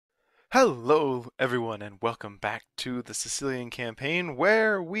Hello, everyone, and welcome back to the Sicilian campaign,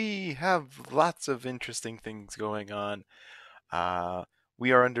 where we have lots of interesting things going on. Uh,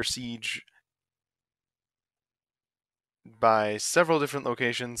 we are under siege by several different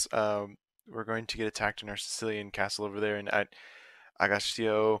locations. We're going to get attacked in our Sicilian castle over there, and at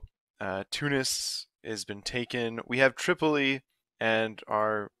Agastio, Tunis has been taken. We have Tripoli, and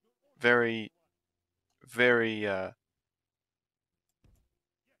our very, very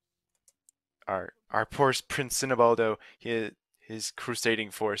our poor Prince Sinibaldo, his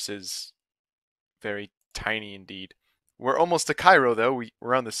crusading force is very tiny indeed. We're almost to Cairo, though.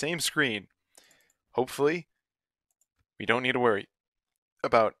 We're on the same screen. Hopefully, we don't need to worry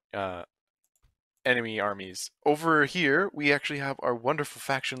about enemy armies. Over here, we actually have our wonderful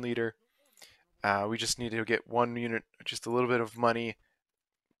faction leader. We just need to get one unit, just a little bit of money.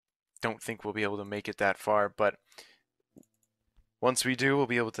 Don't think we'll be able to make it that far, but once we do, we'll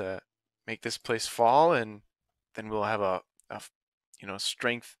be able to make this place fall, and then we'll have a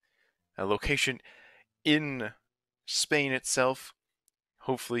strength, a location in Spain itself,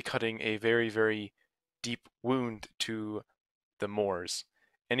 hopefully cutting a very, very deep wound to the Moors.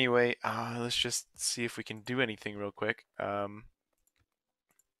 Anyway, let's just see if we can do anything real quick. Guess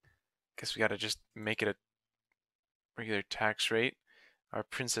we gotta just make it a regular tax rate. Our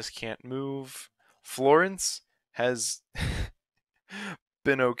princess can't move. Florence has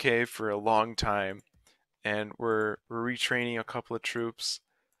been okay for a long time, and we're retraining a couple of troops.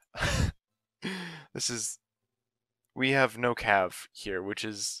 This is we have no cav here, which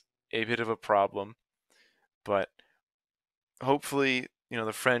is a bit of a problem, but hopefully,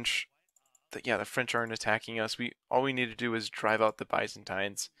 the French, the French aren't attacking us. All we need to do is drive out the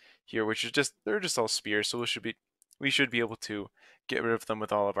Byzantines here, which is just they're just all spears, so we should be able to get rid of them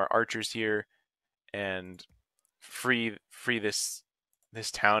with all of our archers here and free this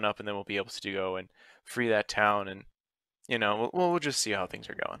town up, and then we'll be able to go and free that town, and we'll just see how things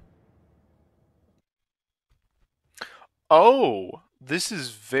are going. Oh, this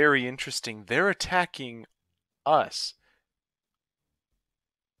is very interesting. They're attacking us.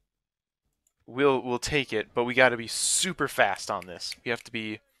 We'll take it, but we got to be super fast on this. We have to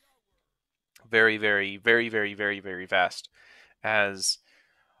be very, very, very, very, very, very fast, as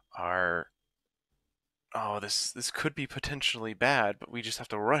our this could be potentially bad, but we just have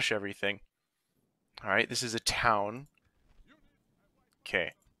to rush everything. All right, this is a town.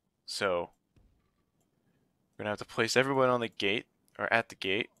 Okay, so we're gonna have to place everyone on the gate or at the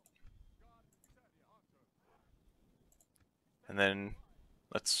gate, and then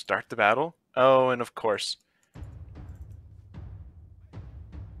let's start the battle. Oh, and of course,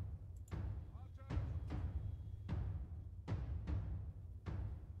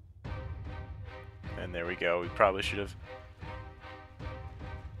 and there we go. We probably should have.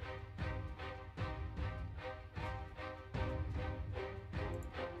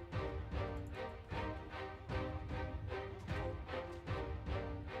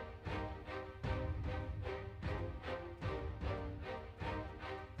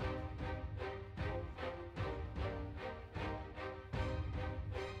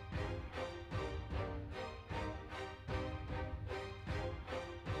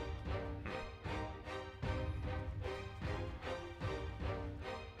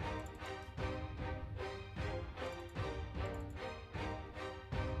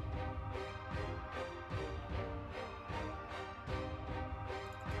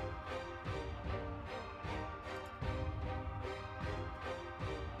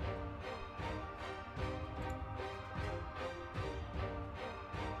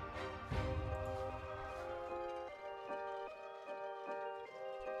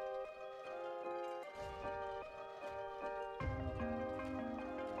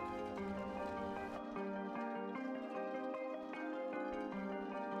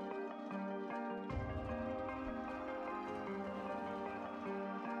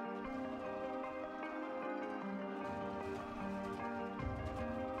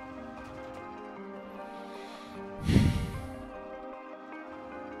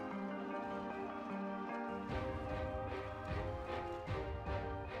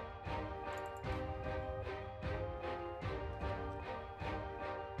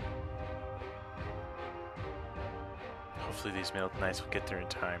 Hopefully these mailed knights will get there in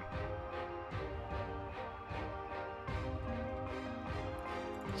time.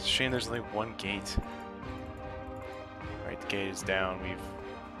 It's a shame there's only one gate. Alright, the gate is down. We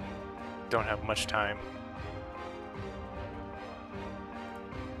don't have much time.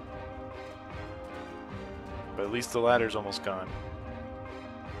 But at least the ladder's almost gone.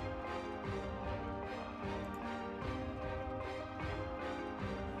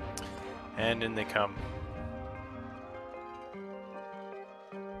 And in they come.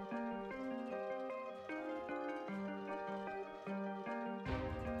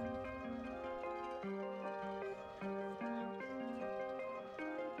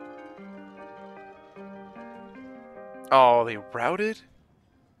 Oh, they routed?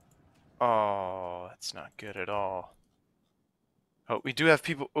 Oh, that's not good at all. Oh, we do have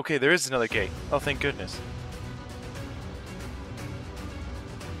people. Okay, there is another gate. Oh, thank goodness.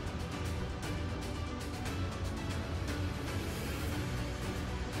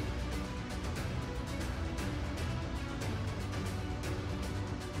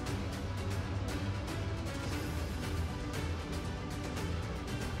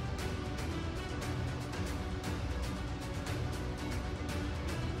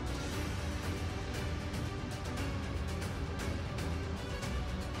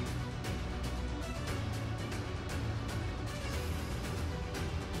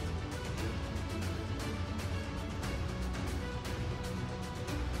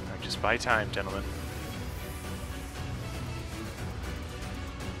 Alright, just buy time, gentlemen.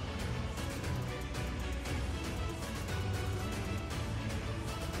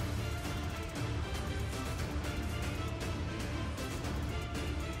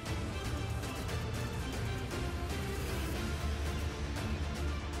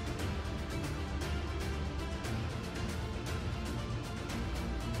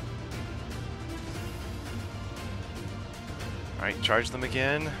 Alright, charge them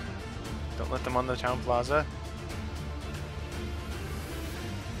again. Don't let them on the town plaza.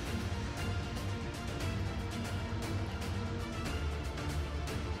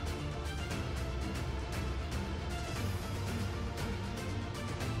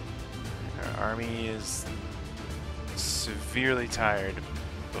 Our army is severely tired,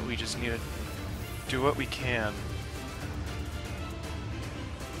 but we just need to do what we can.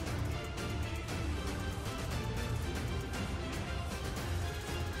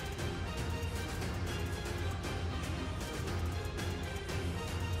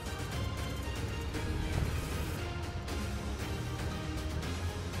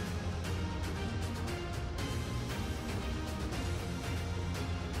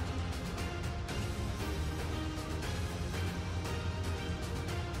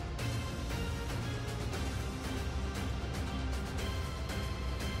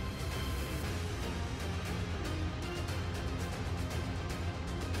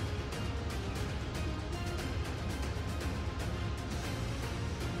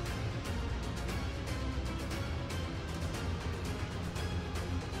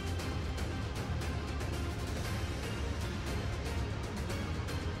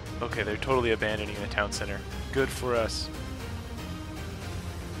 Okay, they're totally abandoning the town center. Good for us.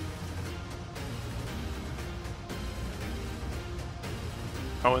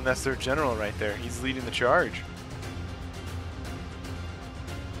 Oh, and that's their general right there. He's leading the charge.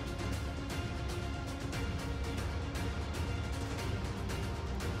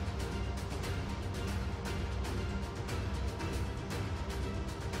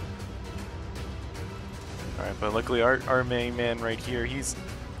 Alright, but luckily our main man right here, he's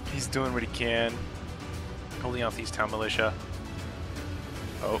doing what he can. Holding off these town militia.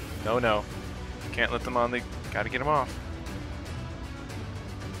 Oh, no. Can't let them on, they gotta get them off.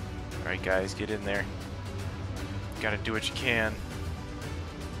 Alright guys, get in there. Gotta do what you can.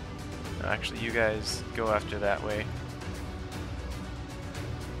 Actually, you guys go after that way.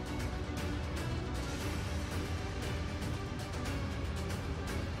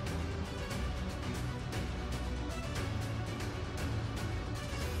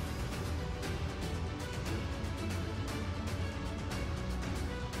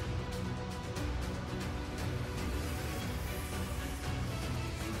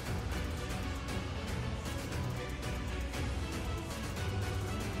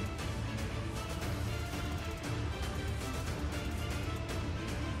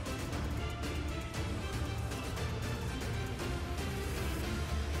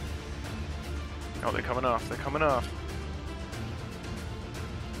 Oh, they're coming off. They're coming off.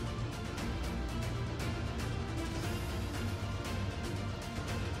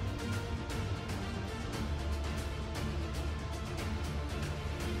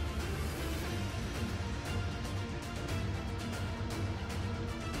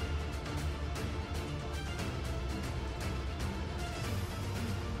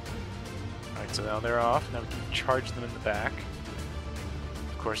 Alright, so now they're off. Now we can charge them in the back.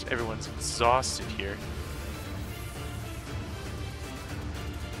 Of course, everyone's exhausted here.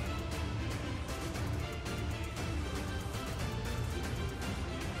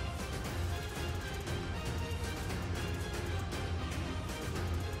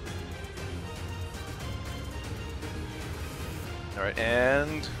 Alright,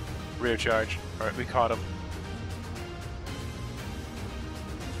 and rear charge. Alright, we caught him.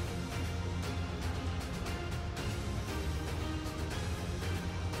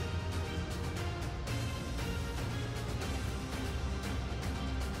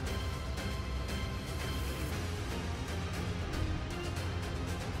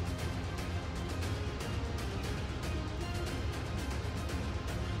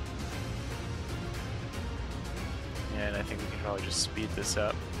 And I think we can probably just speed this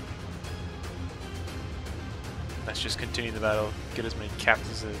up. Let's just continue the battle, get as many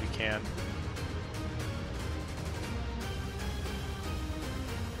captains as we can.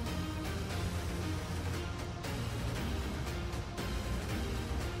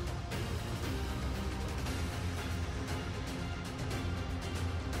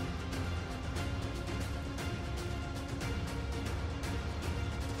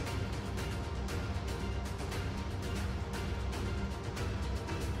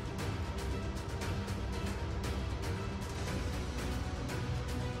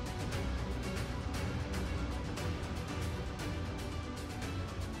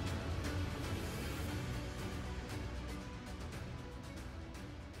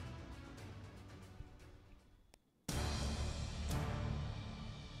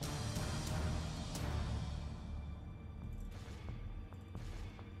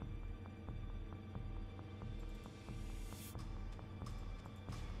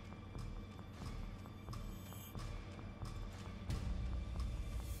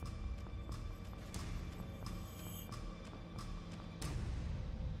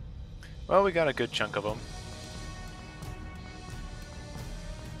 Well, we got a good chunk of them.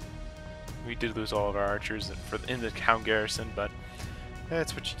 We did lose all of our archers in the town garrison, but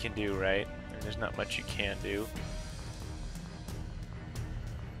that's what you can do, right? I mean, there's not much you can do.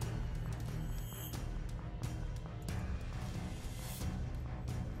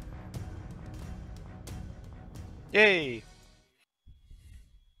 Yay!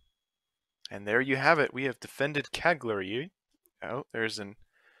 And there you have it. We have defended Cagliari. Oh, there's an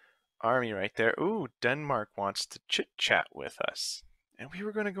army right there. Ooh, Denmark wants to chit-chat with us. And we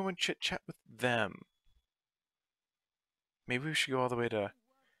were going to go and chit-chat with them. Maybe we should go all the way to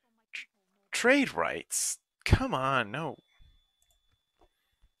trade rights. Come on, no.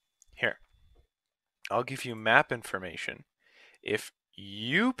 Here. I'll give you map information if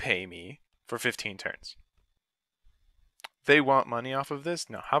you pay me for 15 turns. They want money off of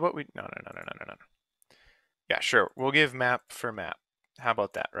this? No. How about we... No. Yeah, sure. We'll give map for map. How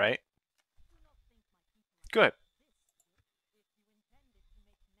about that, right? Good.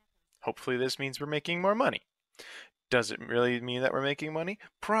 Hopefully this means we're making more money. Does it really mean that we're making money?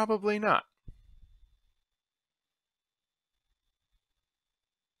 Probably not.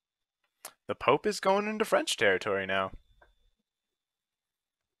 The Pope is going into French territory now.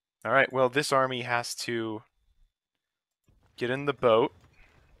 Alright, well, this army has to get in the boat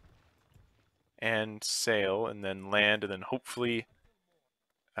and sail and then land, and then hopefully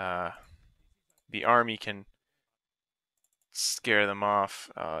the army can scare them off.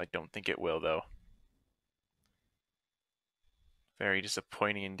 I don't think it will, though. Very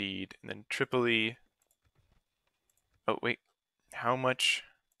disappointing indeed. And then Tripoli... Oh, wait. How much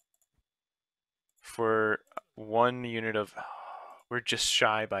for one unit of... We're just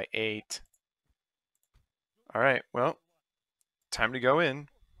shy by 8. Alright, well, time to go in.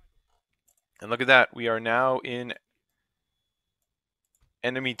 And look at that. We are now in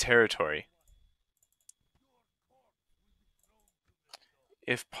enemy territory.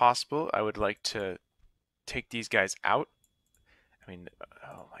 If possible, I would like to take these guys out. I mean,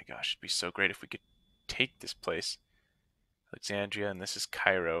 oh my gosh, it'd be so great if we could take this place. Alexandria, and this is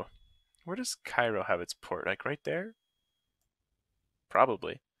Cairo. Where does Cairo have its port? Like right there?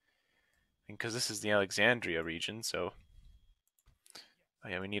 Probably. Because this is the Alexandria region, so... Oh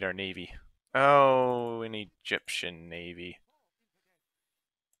yeah, we need our navy. Oh, an Egyptian navy.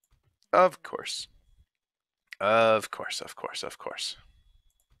 Of course. Of course.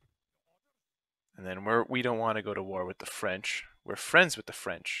 And then we don't want to go to war with the French. We're friends with the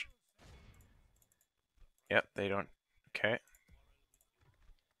French. Yep, they don't. Okay.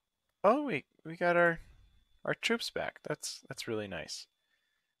 Oh, we got our troops back. That's really nice.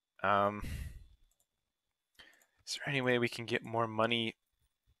 Is there any way we can get more money?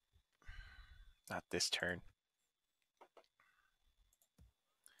 Not this turn.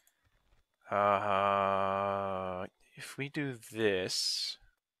 If we do this,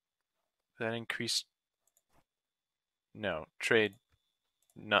 that increase. No, trade.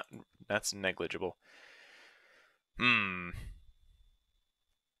 Not. That's negligible. We're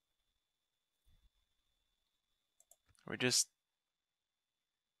just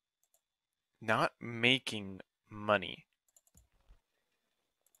not making money.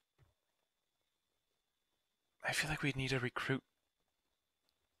 I feel like we need to recruit.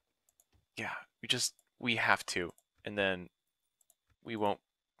 Yeah, we have to. And then we won't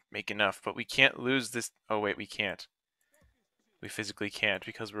make enough, but we can't lose this. Oh, wait, we can't. We physically can't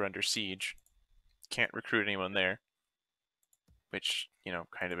because we're under siege. Can't recruit anyone there. Which,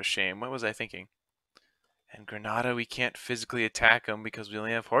 kind of a shame. What was I thinking? And Granada, we can't physically attack them because we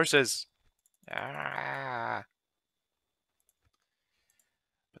only have horses. Ah.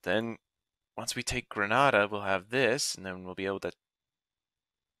 But then, once we take Granada, we'll have this, and then we'll be able to,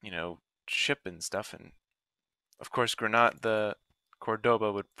 ship and stuff. And, of course, the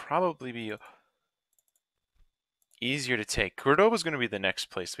Cordoba would probably be easier to take. Cordoba's going to be the next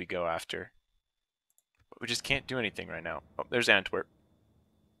place we go after. But we just can't do anything right now. Oh, there's Antwerp.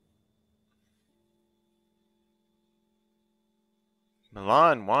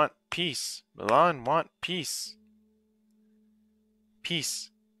 Milan want peace. Milan want peace. Peace.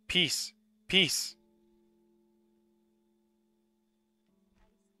 Peace. Peace.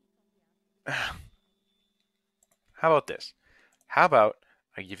 How about this? How about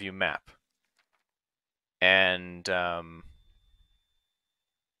I give you a map and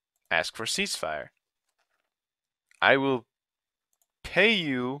ask for ceasefire? I will pay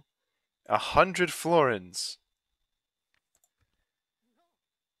you 100 florins.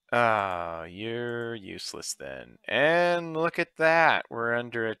 Ah, you're useless then. And look at that. We're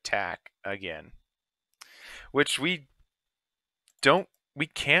under attack again. Which we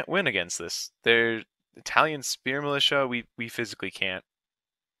can't win against this. They're Italian spear militia, we physically can't.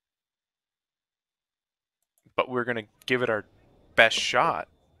 But we're going to give it our best shot.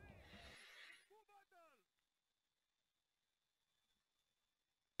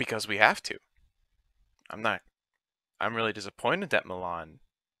 Because we have to. I'm really disappointed that Milan,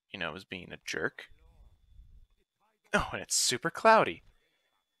 is being a jerk. Oh, and it's super cloudy.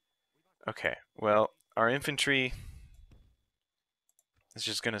 Okay, well, our infantry is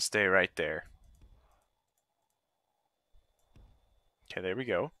just going to stay right there. Okay, there we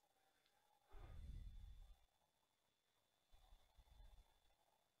go.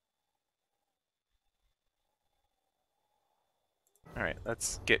 Alright,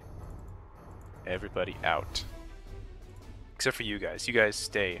 let's get everybody out. Except for you guys. You guys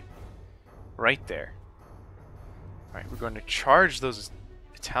stay right there. Alright, we're going to charge those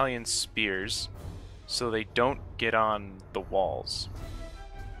Italian spears so they don't get on the walls.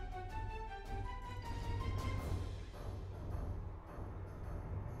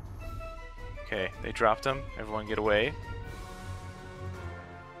 Okay, they dropped them. Everyone get away.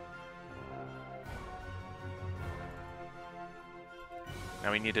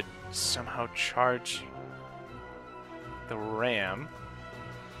 Now we need to somehow charge the ram.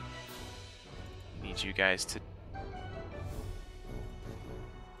 Need you guys to...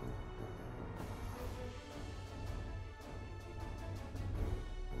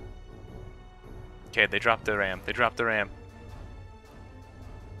 Okay, they dropped the ram. They dropped the ram.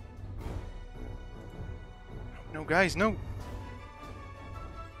 No, guys, no!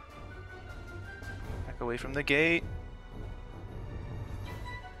 Back away from the gate.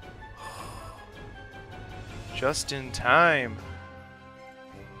 Just in time.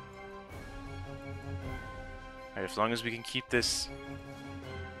 Alright, as long as we can keep this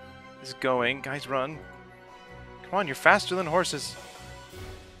going. Guys, run. Come on, you're faster than horses.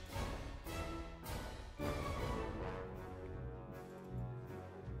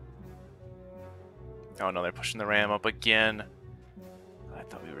 Oh no, they're pushing the ram up again. I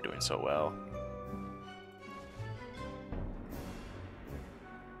thought we were doing so well.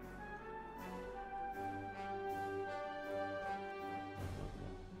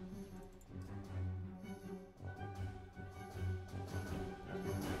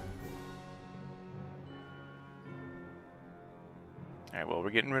 Alright, well, we're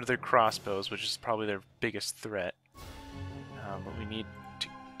getting rid of their crossbows, which is probably their biggest threat. But we need to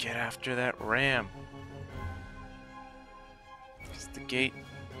get after that ram. Because the gate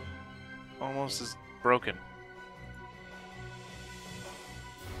almost is broken.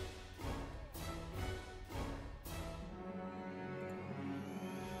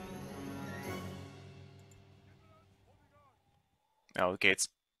 Oh, the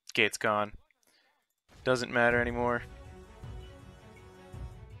gate's gone. Doesn't matter anymore.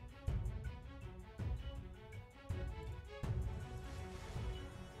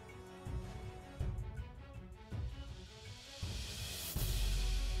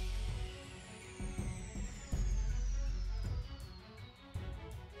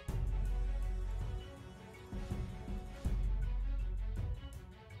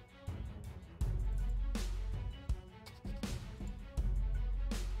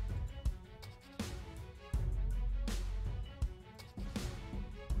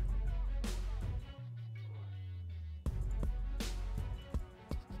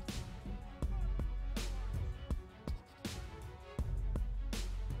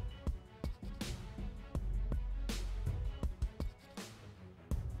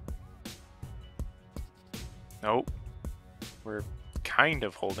 Nope. We're kind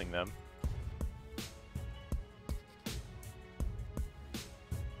of holding them.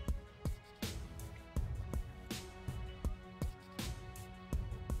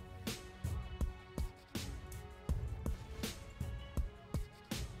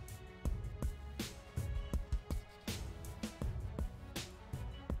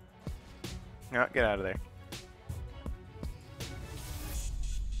 No, get out of there.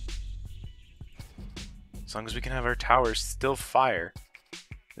 As long as we can have our towers still fire,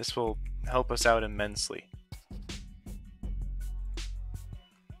 this will help us out immensely.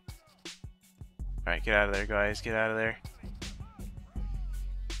 Alright, get out of there, guys. Get out of there.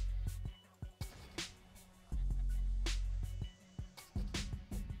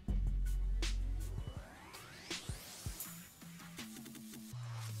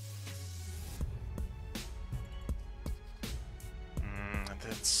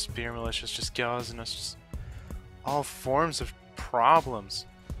 That spear militia's just causing us all forms of problems.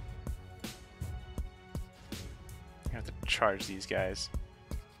 I have to charge these guys.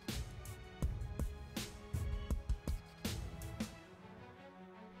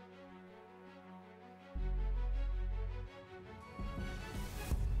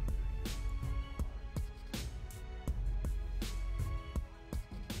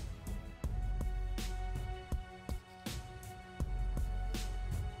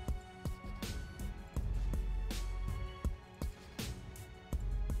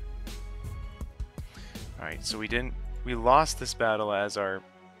 Alright, so we lost this battle as our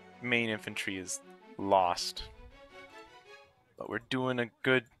main infantry is lost. But we're doing a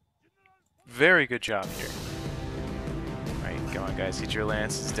very good job here. Alright, come on guys, get your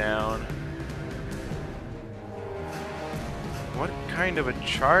lances down. What kind of a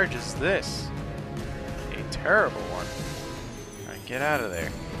charge is this? A terrible one. Alright, get out of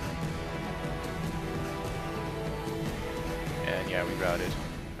there. And yeah, we routed.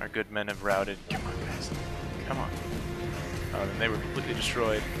 Our good men have routed. Come on, guys. Come on. Oh, then they were completely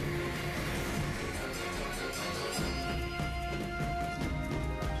destroyed.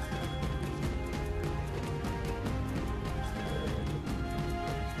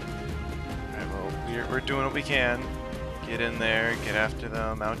 Alright, well, we're doing what we can. Get in there, get after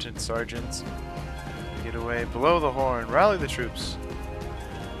the mounted sergeants. Get away, blow the horn, rally the troops.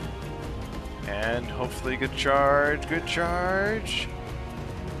 And hopefully good charge,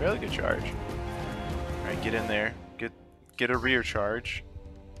 Fairly good charge. Alright, get in there. Get a rear charge.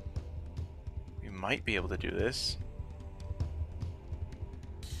 We might be able to do this.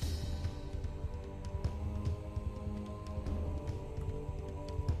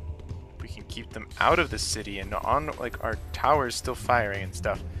 We can keep them out of the city and on like our towers still firing and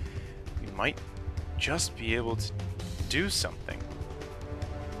stuff. We might just be able to do something.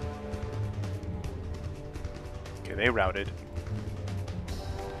 Okay, they routed.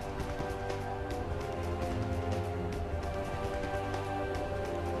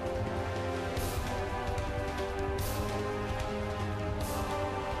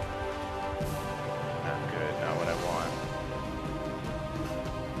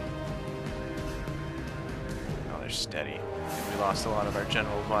 Steady. We lost a lot of our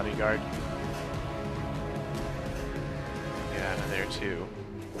general bodyguard. Get out of there too.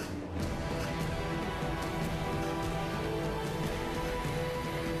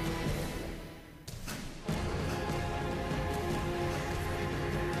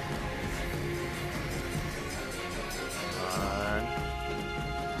 Come on.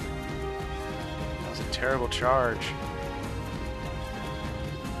 That was a terrible charge.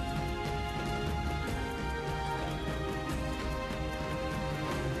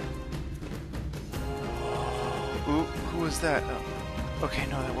 Who was that? Oh. Okay,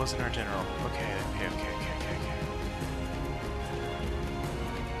 no, that wasn't our general. Okay.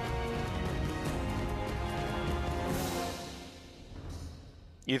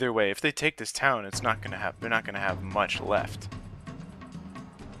 Either way, if they take this town, they're not gonna have much left.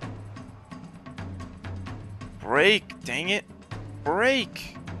 Break! Dang it!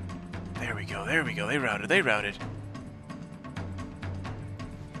 Break! There we go. They routed.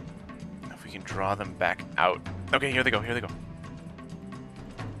 If we can draw them back out. Okay, here they go.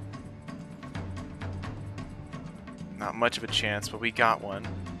 Not much of a chance, but we got one.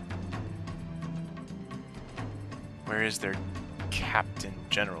 Where is their Captain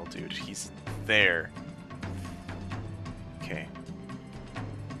General, dude? He's there. Okay.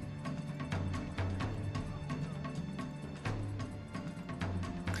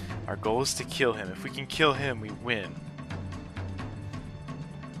 Our goal is to kill him. If we can kill him, we win.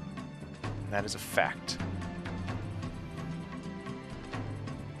 And that is a fact.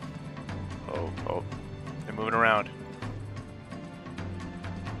 Oh. They're moving around.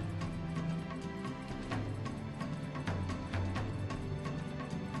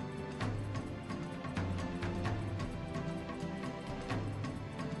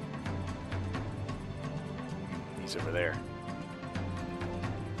 He's over there.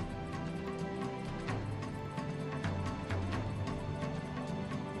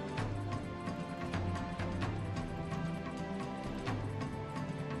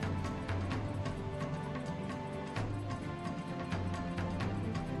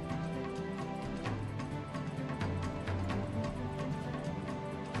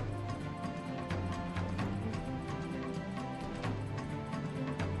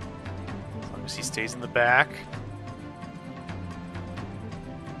 As long as he stays in the back.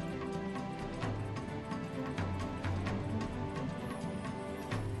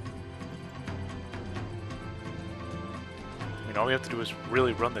 I mean, all we have to do is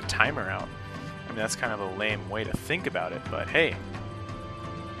really run the timer out. I mean, that's kind of a lame way to think about it, but hey.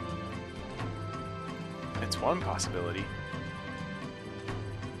 It's one possibility.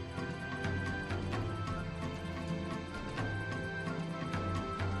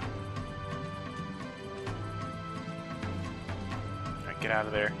 Alright, get out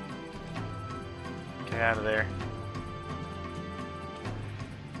of there. Get out of there.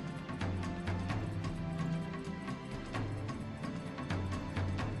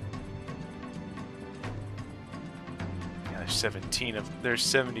 There's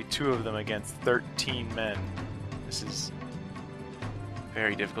 72 of them against 13 men. This is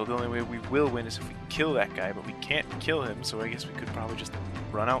very difficult. The only way we will win is if we kill that guy, but we can't kill him, so I guess we could probably just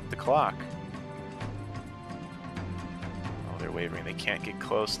run out the clock. Oh, they're wavering. They can't get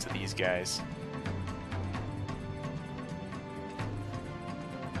close to these guys.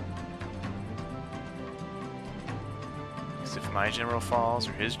 Because if my general falls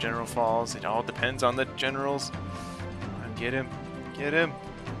or his general falls, it all depends on the generals. Get him. Get him.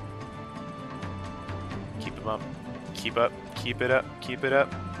 Keep him up. Keep up. Keep it up. Keep it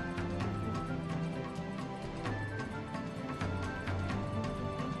up.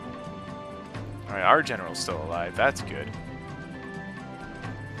 Alright, our general's still alive. That's good.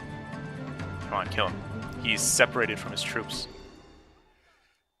 Come on, kill him. He's separated from his troops.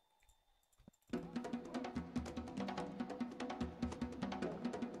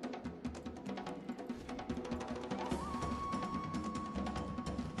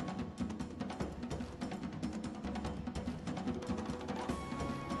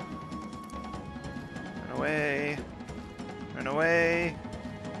 Run away. Run away.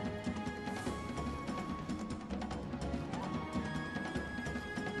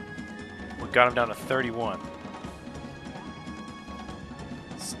 We got him down to 31.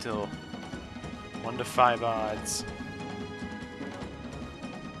 Still 1 to 5 odds.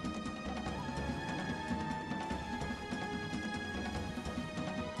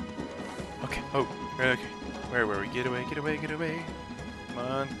 Okay. Oh, okay. Where were we? Get away, get away, get away. Come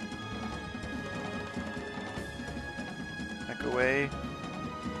on. Back away.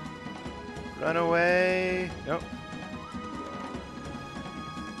 Run away. Nope.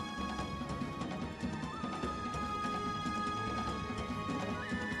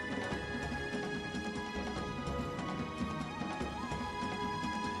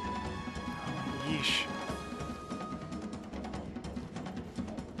 Yeesh.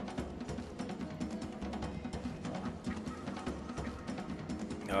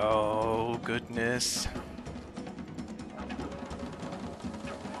 Oh, goodness.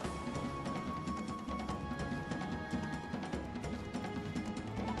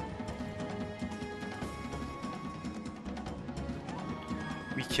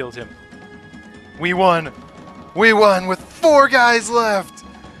 We killed him. We won! We won with 4 guys left!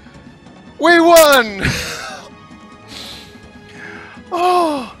 We won!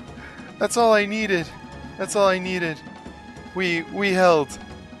 Oh! That's all I needed. That's all I needed. We held.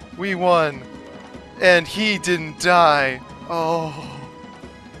 We won. And he didn't die. Oh.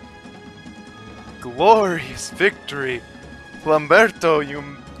 Glorious victory. Lamberto, you...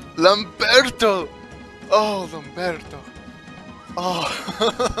 Lamberto! Oh, Lamberto. Oh.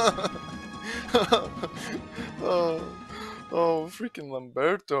 Oh, freaking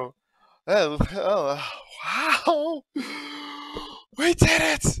Lamberto. Wow. We did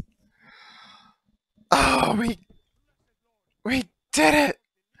it. Oh, we did it.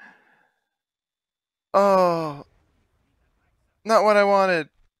 Oh. Not what I wanted.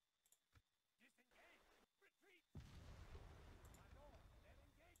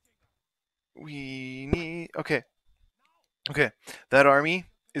 We need... Okay. Okay. That army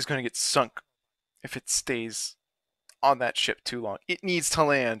is going to get sunk if it stays on that ship too long. It needs to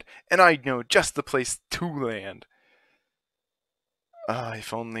land, and I know just the place to land.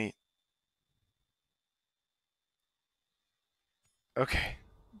 If only. Okay.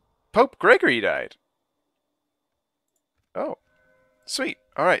 Pope Gregory died. Oh, sweet.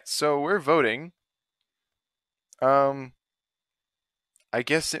 All right, so we're voting. Um, I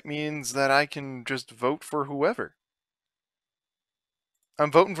guess it means that I can just vote for whoever.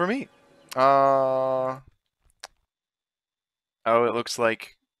 I'm voting for me. Uh, oh, it looks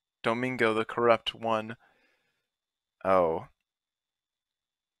like Domingo the Corrupt won. Oh.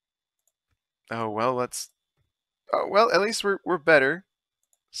 Oh, well, let's. Oh, well, at least we're better.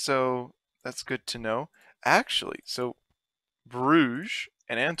 So that's good to know. Actually, so Bruges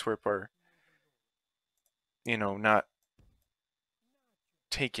and Antwerp are, not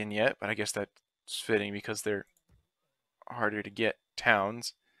taken yet, but I guess that's fitting because they're harder to get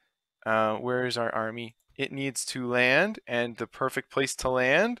towns. Where is our army? It needs to land, and the perfect place to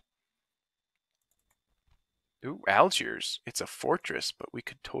land. Ooh, Algiers. It's a fortress, but we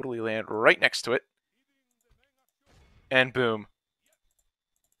could totally land right next to it. And boom.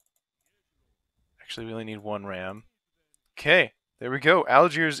 Actually, we only need one ram. Okay, there we go.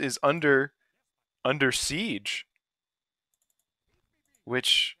 Algiers is under siege,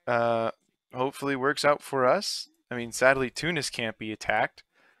 which hopefully works out for us. I mean, sadly, Tunis can't be attacked.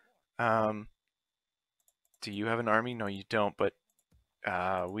 Um, do you have an army? No, you don't. But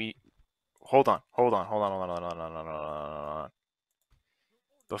we hold on.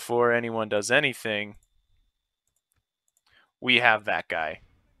 Before anyone does anything, we have that guy.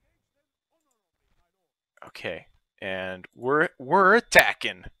 Okay, and we're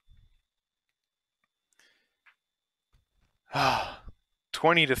attacking.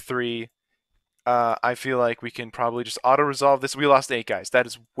 20-3. I feel like we can probably just auto resolve this. We lost 8 guys. That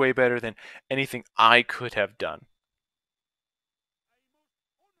is way better than anything I could have done.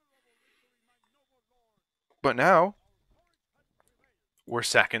 But now we're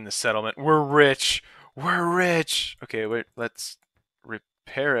sacking the settlement. We're rich. We're rich. Okay, wait. Let's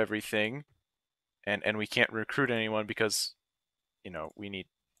repair everything, and we can't recruit anyone because we need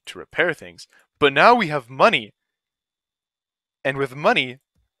to repair things. But now we have money, and with money,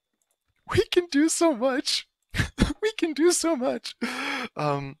 we can do so much. We can do so much.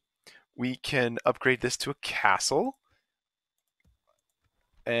 Um, we can upgrade this to a castle,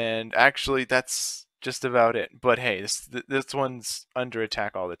 and actually, that's just about it. But hey, this one's under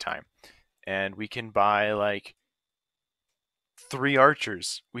attack all the time, and we can buy like 3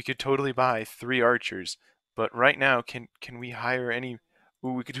 archers. We could totally buy 3 archers. But right now, can we hire any?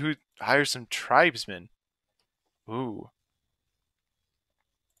 Ooh, we could hire some tribesmen. Ooh,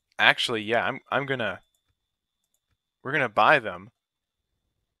 actually, yeah, I'm gonna we're gonna buy them,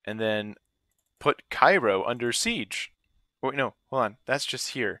 and then put Cairo under siege. Wait, no, hold on. That's just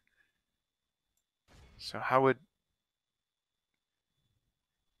here. So how would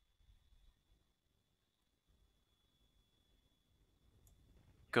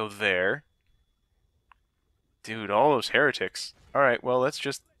go there? Dude, all those heretics. All right, well, let's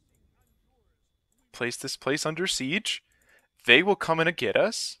just place this place under siege. They will come in and get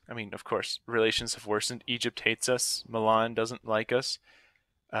us. I mean, of course, relations have worsened. Egypt hates us. Milan doesn't like us.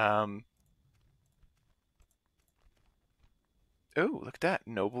 Um, oh, look at that.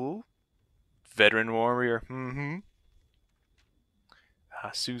 Noble, veteran warrior. Mm-hmm.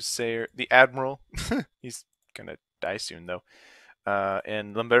 Soothsayer. The admiral. He's gonna die soon, though.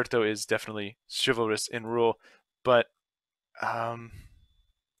 And Lamberto is definitely chivalrous in rule. But um,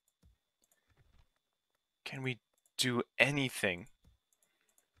 can we do anything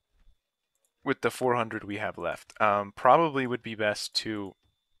with the 400 we have left? Probably would be best to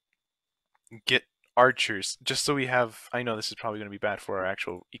get archers, just so we have. I know this is probably going to be bad for our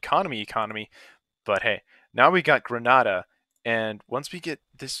actual economy, but hey, now we got Granada, and once we get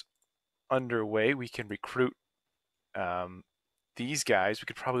this underway, we can recruit um, these guys. We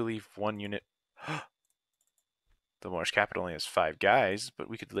could probably leave one unit. The Moorish capital only has 5 guys, but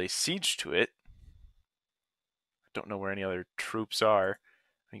we could lay siege to it. I don't know where any other troops are.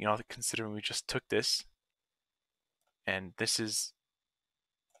 Considering we just took this, and this is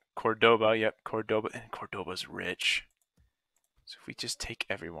Cordoba. Yep, Cordoba, and Cordoba's rich. So if we just take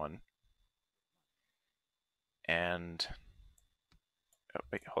everyone, and oh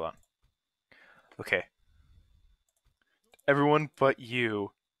wait, hold on. Okay, everyone but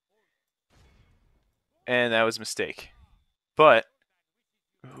you, and that was a mistake. But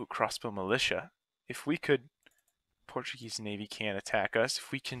ooh, crossbow militia. If we could, Portuguese navy can't attack us.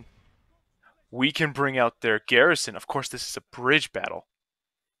 If we can bring out their garrison. Of course, this is a bridge battle,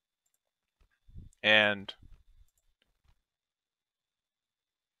 and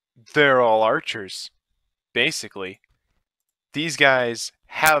They're all archers, basically. These guys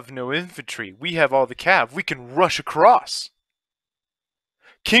have no infantry. We have all the cav. We can rush across.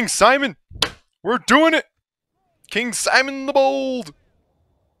 King Simon! We're doing it! King Simon the Bold!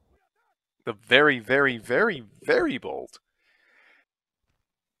 The very, very, very, very bold.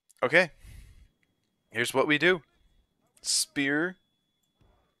 Okay. Here's what we do. Spear.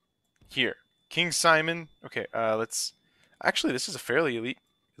 Here. King Simon. Okay, let's... Actually, this is a fairly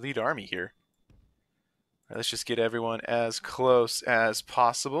elite army here. Right, let's just get everyone as close as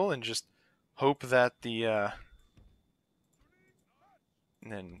possible and just hope that the...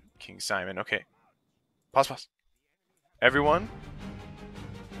 And then King Simon. Okay. Pause. Everyone,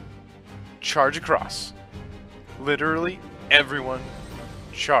 charge across. Literally, everyone,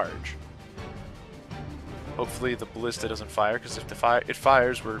 charge. Hopefully the ballista doesn't fire, because if it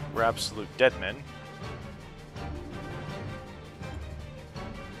fires, we're absolute dead men.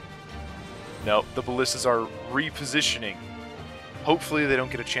 No, the ballistas are repositioning. Hopefully they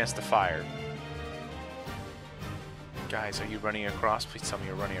don't get a chance to fire. Guys, are you running across? Please tell me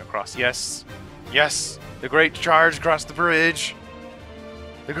you're running across. Yes! Yes! The great charge across the bridge!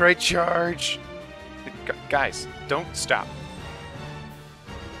 The great charge! Guys, don't stop.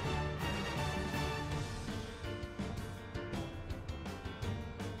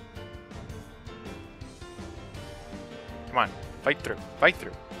 Come on, fight through, fight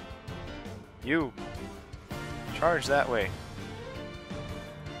through. You, charge that way.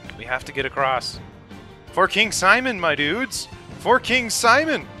 We have to get across. For King Simon, my dudes! For King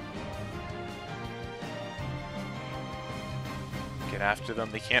Simon! Get after them,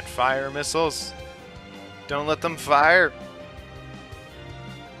 they can't fire missiles. Don't let them fire.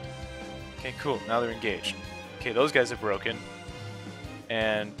 Okay, cool, now they're engaged. Okay, those guys are broken.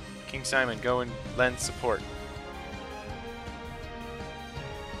 And King Simon, go and lend support.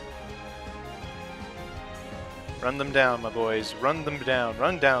 Run them down, my boys. Run them down.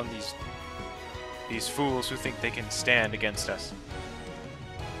 Run down these fools who think they can stand against us.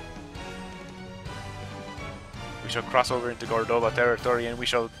 We shall cross over into Cordoba territory and we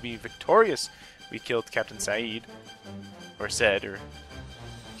shall be victorious. We killed Captain Said. Or said, or...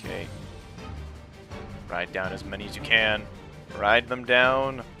 Okay. Ride down as many as you can. Ride them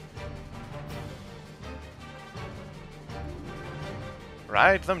down.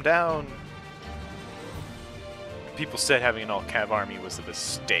 Ride them down. People said having an all-cav army was a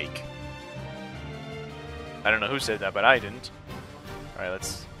mistake. I don't know who said that, but I didn't. Alright,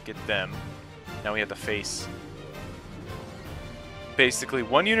 let's get them. Now we have to face basically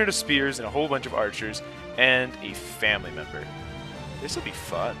one unit of spears and a whole bunch of archers and a family member. This will be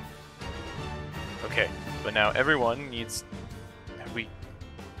fun. Okay, but now everyone needs... Have we...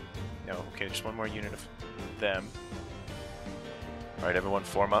 No, okay, just one more unit of them. Alright, everyone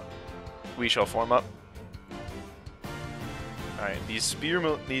form up. We shall form up. Alright, these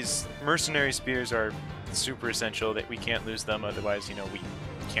mercenary spears are super essential, that we can't lose them, otherwise, you know, we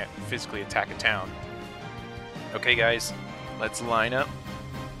can't physically attack a town. Okay, guys, let's line up.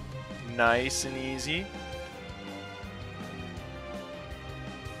 Nice and easy.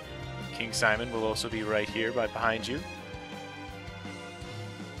 King Simon will also be right here, behind you.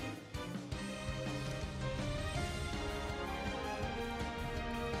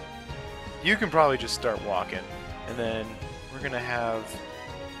 You can probably just start walking, and then we're gonna have...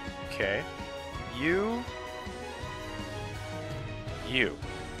 Okay. You.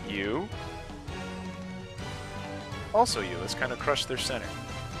 Also you. Let's kind of crush their center.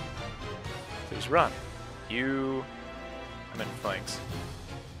 Please run. You. I'm in flanks.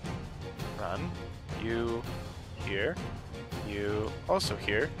 Run. You. Here. You. Also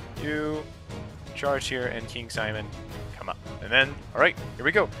here. You. Charge here, and King Simon, come up. And then, alright, here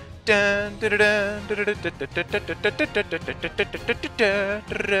we go. Okay,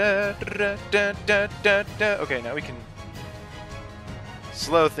 now we can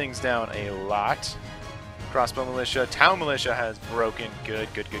slow things down a lot. Crossbow militia, town militia has broken. Good.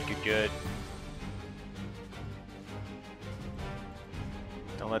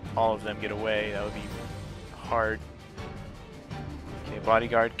 Don't let all of them get away. That would be hard. Okay,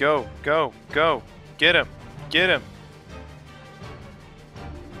 bodyguard, go. Get him.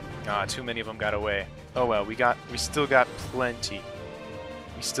 Ah, too many of them got away. Oh well, we still got plenty.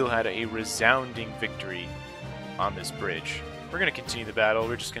 We still had a resounding victory on this bridge. We're gonna continue the battle.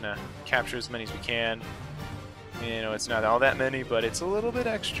 We're just gonna capture as many as we can. You know, it's not all that many, but it's a little bit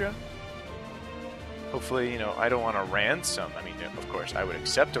extra. Hopefully, you know, I don't want a ransom. I mean, of course, I would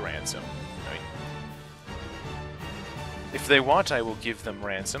accept a ransom. I mean, if they want, I will give them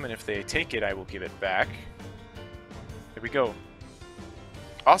ransom, and if they take it, I will give it back. Here we go.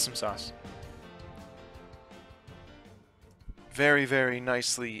 Awesome sauce. Very, very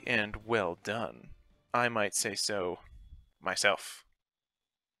nicely and well done. I might say so myself.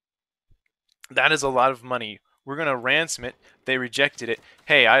 That is a lot of money. We're going to ransom it. They rejected it.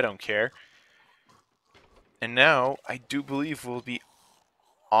 Hey, I don't care. And now, I do believe we'll be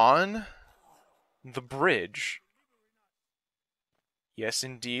on the bridge. Yes,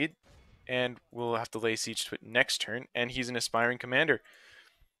 indeed. And we'll have to lay siege to it next turn. And he's an aspiring commander.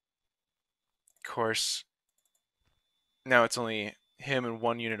 Of course, now it's only him and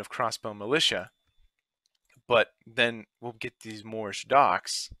one unit of crossbow militia. But then we'll get these Moorish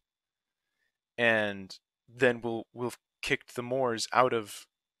docks. And then we'll kicked the Moors out of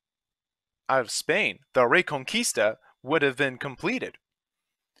Spain. The Reconquista would have been completed.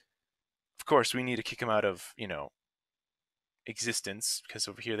 Of course, we need to kick them out of, existence, because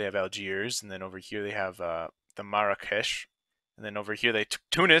over here they have Algiers, and then over here they have the Marrakesh, and then over here they took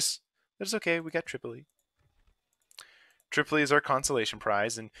Tunis. That's okay, we got Tripoli. Tripoli is our consolation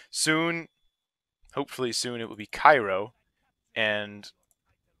prize, and soon, hopefully soon, it will be Cairo, and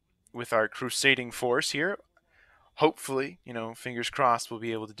with our crusading force here, hopefully, fingers crossed, we'll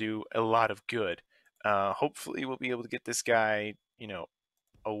be able to do a lot of good. Hopefully we'll be able to get this guy,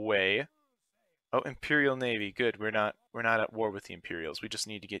 away. Oh, Imperial Navy, good. We're not at war with the Imperials. We just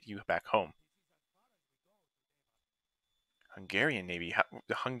need to get you back home. Hungarian Navy.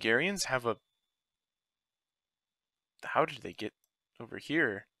 The Hungarians have a... How did they get over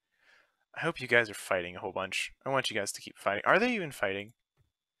here? I hope you guys are fighting a whole bunch. I want you guys to keep fighting. Are they even fighting?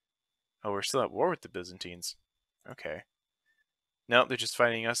 Oh, we're still at war with the Byzantines. Okay. No, they're just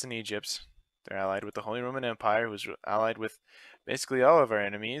fighting us in Egypt. They're allied with the Holy Roman Empire, who's allied with basically all of our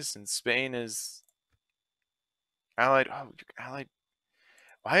enemies, and Spain is allied. Oh, allied.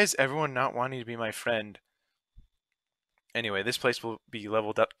 Why is everyone not wanting to be my friend? Anyway, this place will be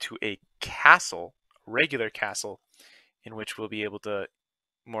leveled up to a castle, a regular castle, in which we'll be able to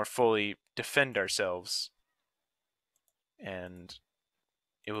more fully defend ourselves. And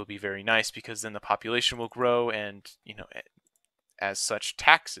it will be very nice because then the population will grow and, as such,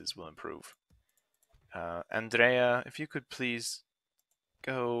 taxes will improve. Andrea, if you could please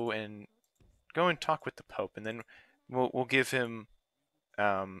go and talk with the Pope, and then we'll give him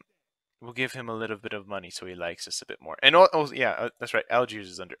a little bit of money so he likes us a bit more. And yeah, that's right. Algiers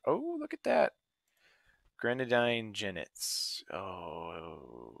is under. Oh, look at that. Grenadine Genets.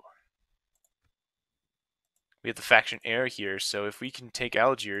 Oh. We have the faction heir here, so if we can take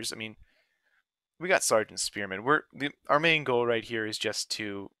Algiers, I mean, we got Sergeant Spearman. Our main goal right here is just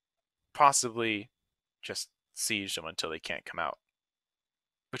to possibly just siege them until they can't come out,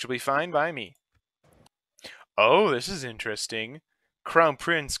 which will be fine by me. Oh, this is interesting. Crown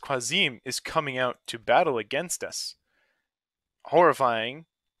Prince Qasim is coming out to battle against us. Horrifying,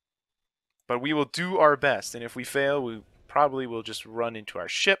 but we will do our best, and if we fail, we probably will just run into our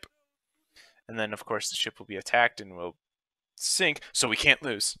ship, and then of course the ship will be attacked and will sink, so we can't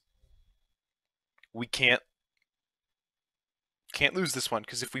lose. We can't lose this one,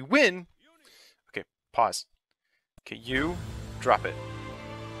 because if we win... Okay, pause. Okay, you drop it.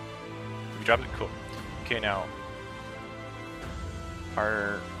 You dropped it? Cool. Okay, now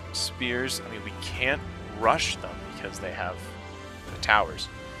our spears, I mean, we can't rush them because they have the towers.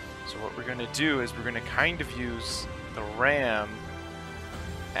 So what we're going to do is we're going to kind of use the ram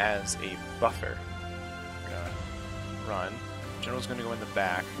as a buffer. We're going to run. General's going to go in the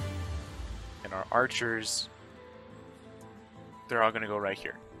back. And our archers, they're all going to go right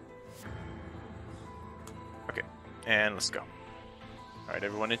here. Okay, and let's go. Alright,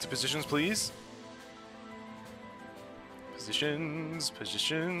 everyone into positions, please. Positions.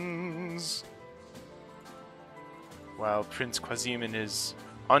 While Prince Qasim and his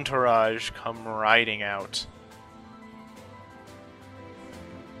entourage come riding out.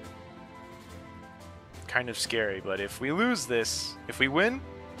 Kind of scary, but if we lose this, if we win,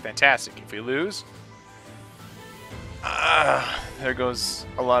 fantastic. If we lose, there goes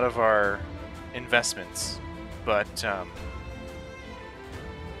a lot of our investments. But,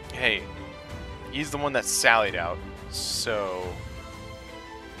 hey, he's the one that sallied out, so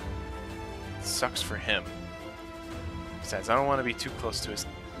it sucks for him. Besides, I don't want to be too close to his,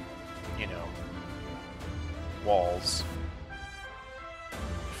 walls.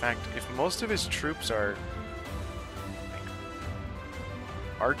 In fact, if most of his troops are like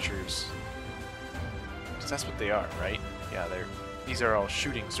archers, because that's what they are, right? Yeah, these are all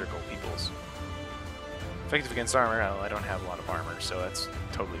shooting circle peoples. Effective against armor, I don't have a lot of armor, so that's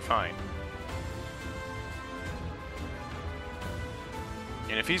totally fine.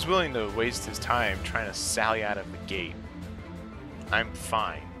 And if he's willing to waste his time trying to sally out of the gate, I'm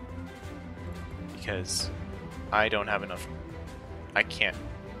fine. Because I don't have enough... I can't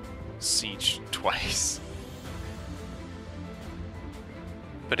siege twice.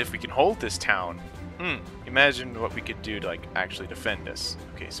 But if we can hold this town, imagine what we could do to like actually defend this.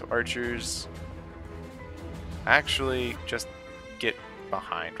 Okay, so archers, actually just get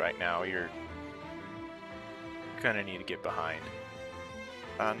behind right now. You're gonna need to get behind.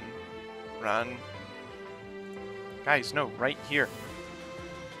 Run, run. Guys, no, right here.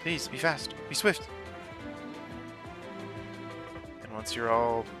 Please, be fast, be swift. And once you're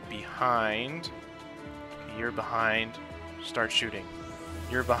all behind, okay, you're behind, start shooting.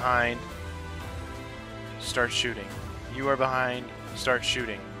 You're behind, start shooting. You are behind, start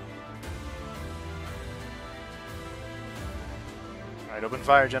shooting. Alright, open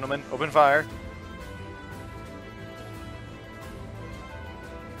fire, gentlemen. Open fire.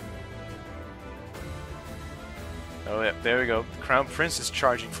 Oh, yeah, there we go. The Crown Prince is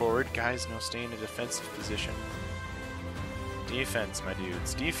charging forward. Guys, no, stay in a defensive position. Defense, my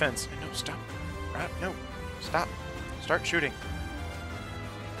dudes. Defense. No, stop. No, stop. Start shooting.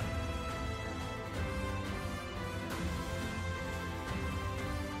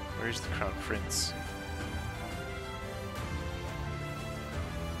 Where's the Crown Prince?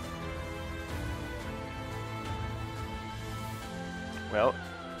 Well,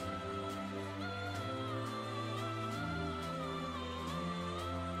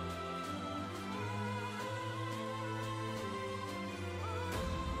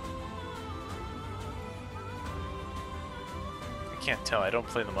 I can't tell. I don't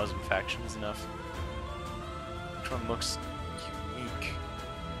play the Muslim factions enough. Which one looks unique?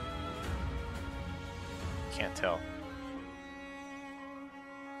 Can't tell.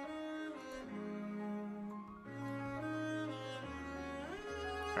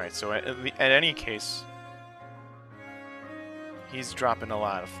 Alright, so at any case, he's dropping a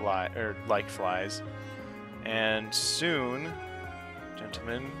lot of flies. And soon,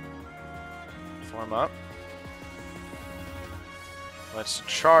 gentlemen, form up. Let's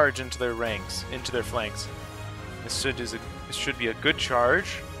charge into their ranks, into their flanks. This should be a good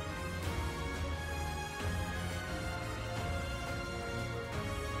charge.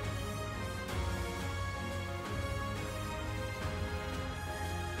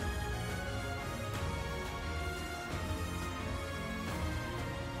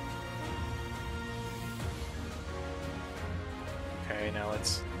 Okay, now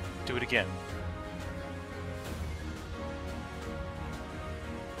let's do it again.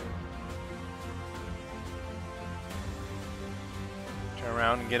 Turn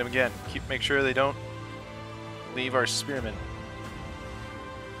around and get them again. Make sure they don't leave our spearmen.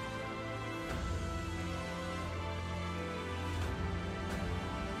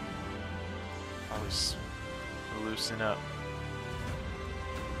 Always loosen up.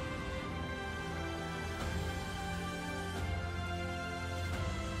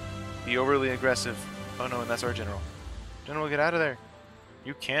 Be overly aggressive. Oh no, and that's our general. General, get out of there.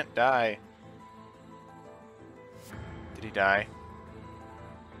 You can't die. Did he die?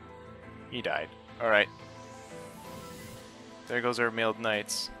 He died. Alright. There goes our mailed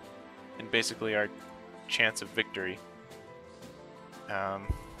knights. And basically our chance of victory. Come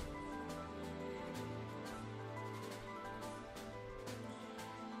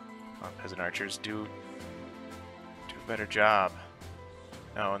on, peasant archers, do a better job.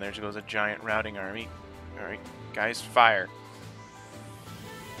 Oh, and there goes a giant routing army. Alright, guys, fire.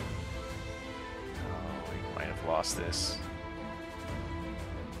 Oh, we might have lost this.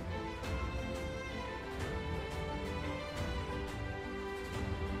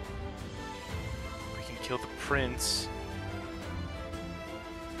 We can kill the prince.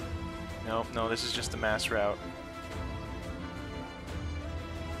 Nope, no, this is just a mass rout.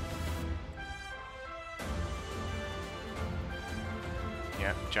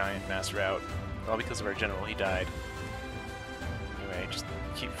 Yeah, giant mass rout. All because of our general, he died. Anyway, just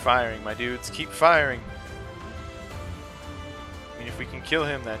keep firing, my dudes. Keep firing! I mean, if we can kill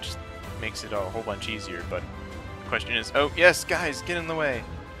him, that just makes it a whole bunch easier, but the question is... Oh, yes, guys, get in the way!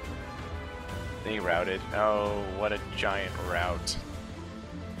 They routed. Oh, what a giant rout.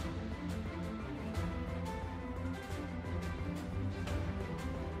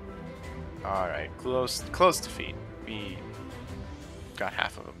 Alright, close defeat. We got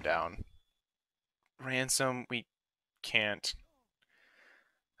half of them down. Ransom, we can't.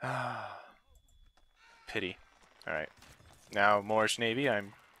 Pity. Alright. Now, Moorish Navy,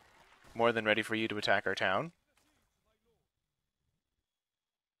 I'm more than ready for you to attack our town.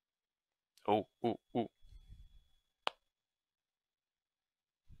 Oh, ooh, ooh.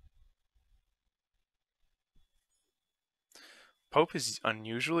 Pope is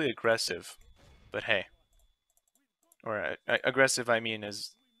unusually aggressive, but hey, or aggressive I mean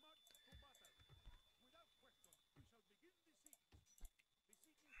as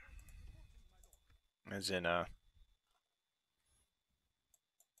in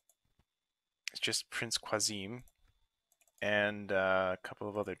it's just Prince Quasim and a couple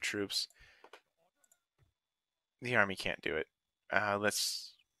of other troops. The army can't do it.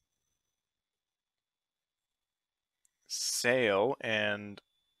 Let's sail and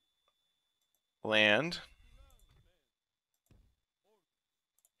land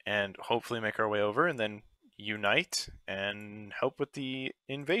and hopefully make our way over and then unite and help with the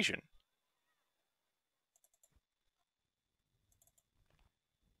invasion.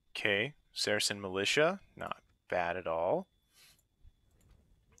 Okay, Saracen militia, not bad at all.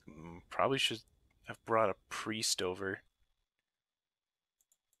 Probably should have brought a priest over.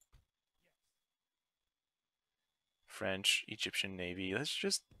 French, Egyptian navy. Let's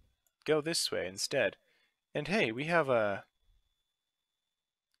just go this way instead. And hey, we have a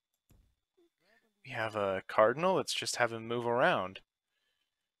cardinal. Let's just have him move around.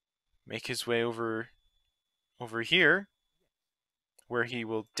 Make his way over here, where he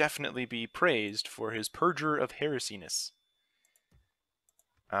will definitely be praised for his purger of heresiness.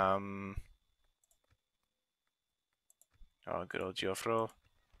 Um, oh, good old Giofro.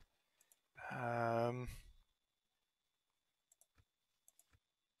 Um,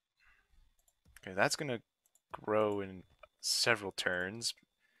 okay, that's gonna grow in several turns.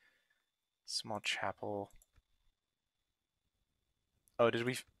 Small chapel. Oh, did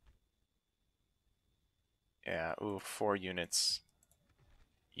we? Yeah, ooh, 4 units.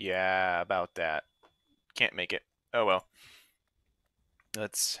 Yeah, about that. Can't make it. Oh well.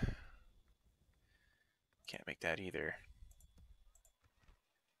 Let's. Can't make that either.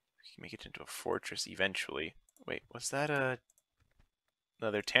 We can make it into a fortress eventually. Wait, was that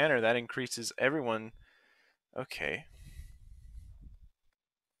another Tanner? That increases everyone. Okay.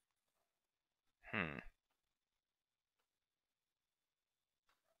 Hmm.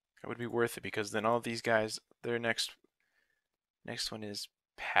 That would be worth it because then all of these guys, their next one is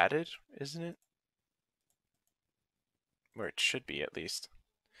padded, isn't it? Or it should be at least.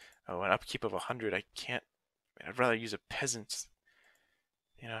 Oh, an upkeep of 100. I can't. I'd rather use a peasant.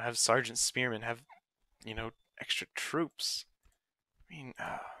 Have Sergeant Spearman have extra troops. I mean,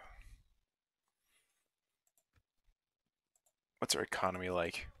 what's our economy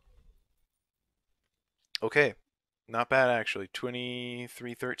like? Okay, not bad actually.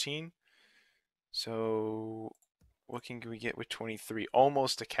 2313. So, what can we get with 23?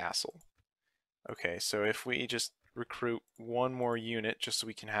 Almost a castle. Okay, so if we just recruit one more unit just so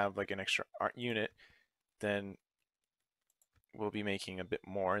we can have like an extra unit, then we'll be making a bit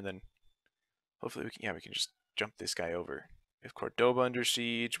more. And then hopefully we can just jump this guy over. We have Cordoba under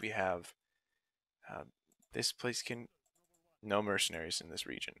siege. We have uh, this place can no mercenaries in this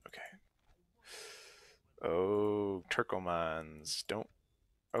region. Okay. Oh, Turkomans don't.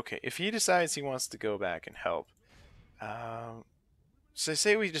 Okay, if he decides he wants to go back and help, um, so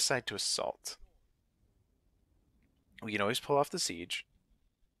say we decide to assault, we can always pull off the siege.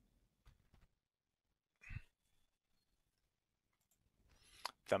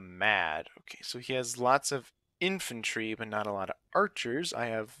 The Mad. Okay, so he has lots of infantry, but not a lot of archers. I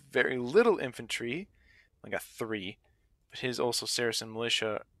have very little infantry, like a 3. But his also Saracen militia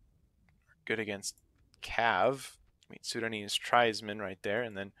are good against Cav. I mean, Sudanese tribesmen right there,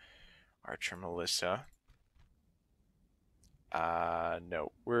 and then archer militia.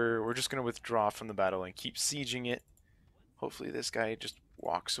 No, we're just gonna withdraw from the battle and keep sieging it. Hopefully, this guy just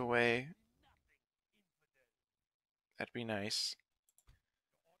walks away. That'd be nice.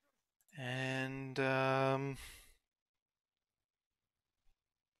 And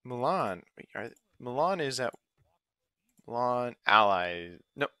Milan. Milan is at Milan allies.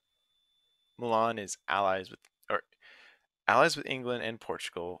 No, Milan is allies with England and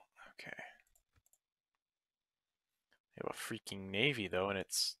Portugal. Okay. They have a freaking navy though, and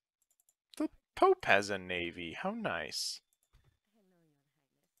it's the Pope has a navy. How nice.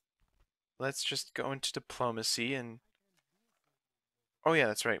 Let's just go into diplomacy and oh yeah,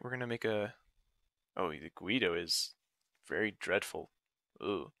 that's right. We're gonna make a oh the Guido is very dreadful.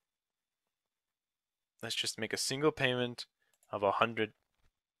 Ooh. Let's just make a single payment of 100.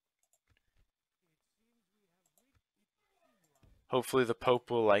 Hopefully the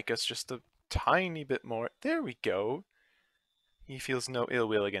Pope will like us just a tiny bit more. There we go. He feels no ill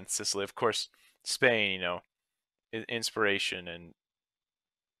will against Sicily. Of course, Spain, inspiration and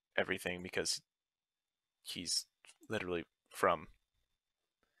everything because he's literally from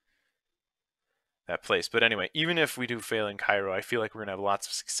that place. But anyway, even if we do fail in Cairo, I feel like we're going to have lots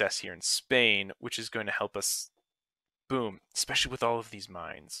of success here in Spain, which is going to help us boom, especially with all of these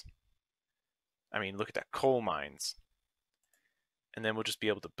mines. I mean, look at that, coal mines. And then we'll just be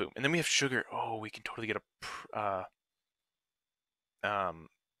able to boom. And then we have sugar. Oh, we can totally get um,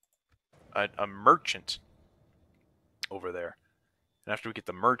 a merchant over there. And after we get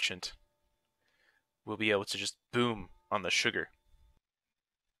the merchant, we'll be able to just boom on the sugar.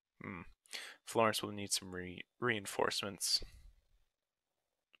 Hmm. Florence will need some reinforcements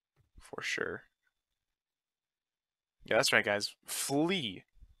for sure. Yeah, that's right, guys. Flee.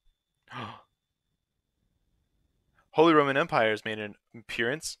 Holy Roman Empire has made an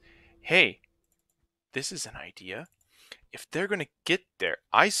appearance. Hey, this is an idea. If they're going to get there,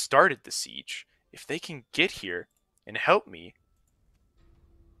 I started the siege. If they can get here and help me,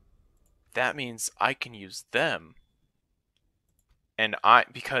 that means I can use them. And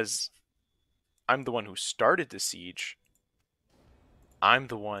because I'm the one who started the siege, I'm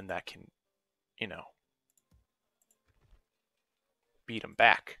the one that can, you know, beat them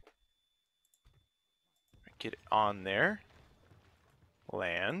back. Get it on there.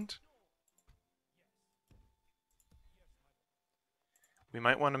 Land. We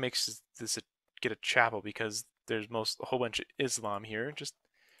might want to make this get a chapel because there's a whole bunch of Islam here.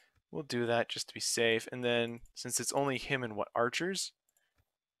 We'll do that just to be safe. And then since it's only him and what archers,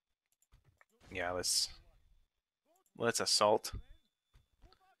 yeah, let's assault.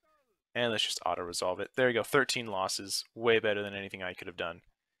 And let's just auto-resolve it. There you go, 13 losses. Way better than anything I could have done.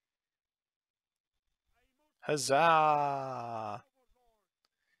 Huzzah!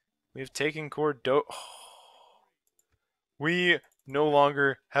 We've taken Cordoba. Oh, we no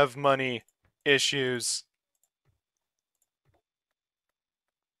longer have money issues.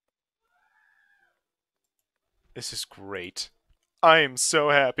 This is great. I am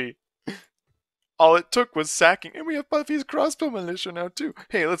so happy. All it took was sacking, and we have Buffy's crossbow militia now too.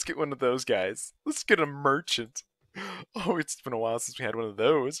 Hey, let's get one of those guys. Let's get a merchant. Oh, it's been a while since we had one of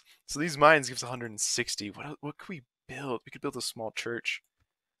those. So these mines gives 160. What could we build? We could build a small church.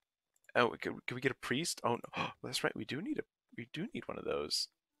 Oh, could we get a priest? Oh no, oh, that's right. We do need one of those.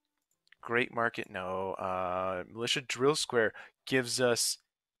 Great market. No. Militia drill square gives us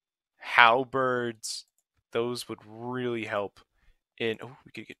halberds. Those would really help. Oh,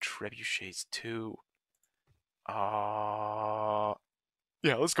 we could get trebuchets too. Uh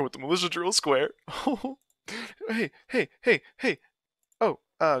yeah, let's go with the militia drill square. Hey, hey, hey, hey. Oh,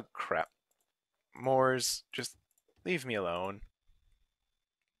 crap. Moors, just leave me alone.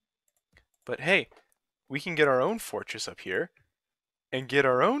 But hey, we can get our own fortress up here and get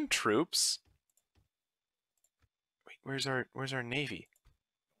our own troops. Wait, where's our navy?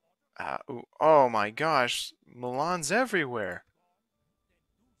 Oh my gosh, Milan's everywhere.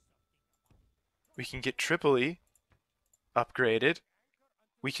 We can get Tripoli upgraded.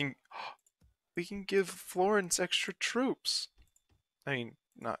 We can we can give Florence extra troops. I mean,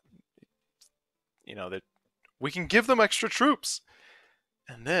 not that we can give them extra troops.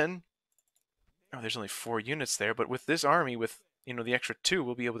 And then there's only 4 units there, but with this army with the extra 2,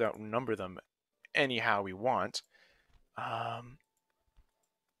 we'll be able to outnumber them anyhow we want.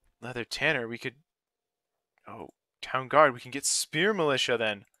 Leather Tanner, we could Town Guard, we can get Spear Militia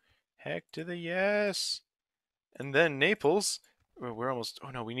then. Heck to the yes. And then Naples, we're almost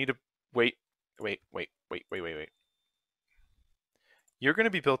oh no, we need to wait. You're going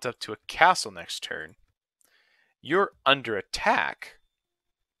to be built up to a castle next turn. You're under attack.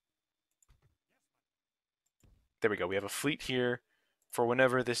 There we go. We have a fleet here for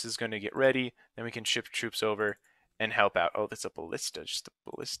whenever this is going to get ready. Then we can ship troops over and help out. Oh, that's a ballista. Just a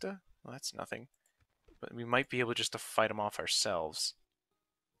ballista? Well, that's nothing. But we might be able just to fight them off ourselves.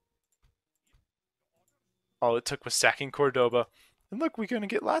 All it took was sacking Cordoba. And look, we're going to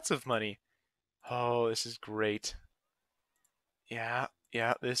get lots of money. Oh, this is great. Yeah,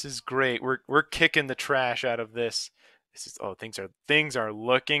 this is great. We're kicking the trash out of this. Things are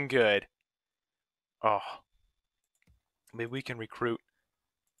looking good. Oh, maybe we can recruit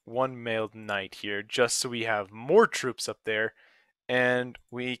one mailed knight here just so we have more troops up there and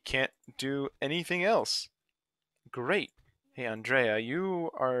we can't do anything else. Great. Hey, Andrea,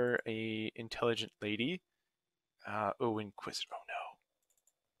 you are a intelligent lady. Oh, Inquisitor. Oh no.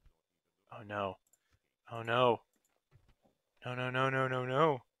 Oh no. Oh no. No, no, no, no, no,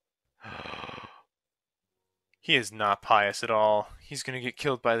 no. He is not pious at all. He's gonna get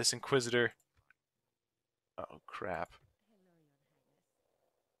killed by this Inquisitor. Oh, crap.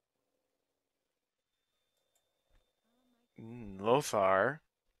 Lothar.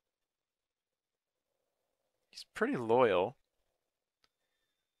 He's pretty loyal.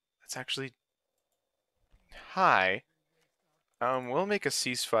 That's actually Hi. We'll make a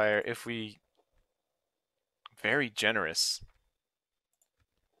ceasefire if we... Very generous.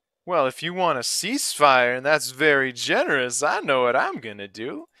 Well, if you want a ceasefire and that's very generous, I know what I'm gonna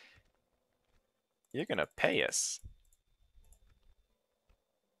do. You're gonna pay us.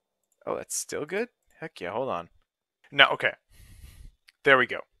 Oh, that's still good? Heck yeah, hold on. Now, okay. There we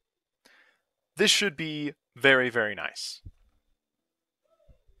go. This should be very, very nice.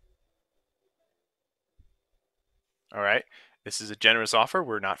 All right. This is a generous offer.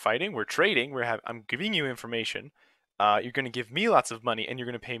 We're not fighting. We're trading. I'm giving you information. You're going to give me lots of money, and you're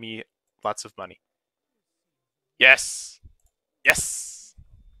going to pay me lots of money. Yes. Yes.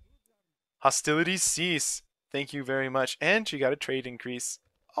 Hostilities cease. Thank you very much. And you got a trade increase.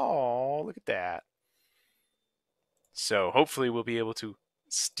 Oh, look at that. So hopefully we'll be able to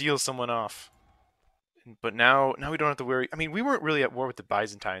steal someone off. But now we don't have to worry. I mean, we weren't really at war with the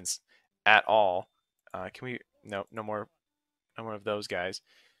Byzantines at all. Can we? No, no more of those guys.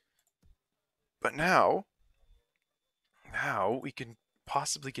 But now we can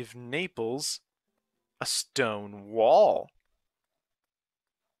possibly give Naples a stone wall,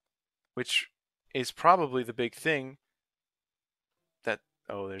 which is probably the big thing that,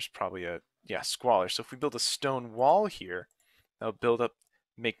 oh, there's probably a, yeah, squalor. So if we build a stone wall here, that'll build up,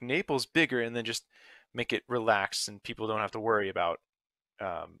 make Naples bigger, and then just make it relaxed and people don't have to worry about,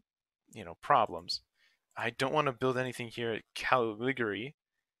 um, problems. I don't want to build anything here at Caligari.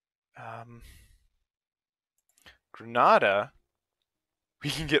 Um, Granada, we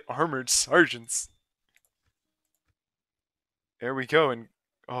can get armored sergeants. There we go. And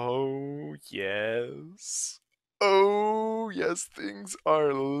oh, yes. Oh, yes, things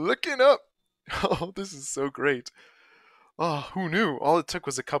are looking up. Oh, this is so great. Oh, who knew? All it took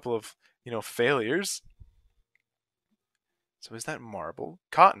was a couple of, failures. So is that marble?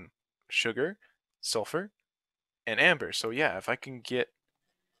 Cotton, sugar, sulfur, and amber. So yeah, if I can get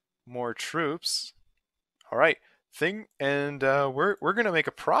more troops. All right. We're going to make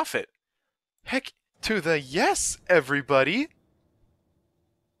a profit. Heck to the yes, everybody.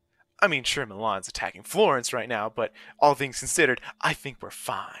 I mean, sure, Milan's attacking Florence right now, but all things considered, I think we're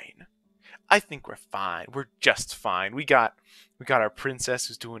fine. I think we're fine. We're just fine. We got our princess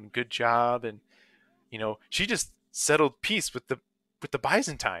who's doing a good job, and she just settled peace with the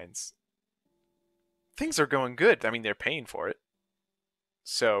Byzantines. Things are going good. I mean, they're paying for it.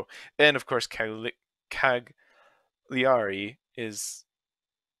 So, and of course, Cagliari is,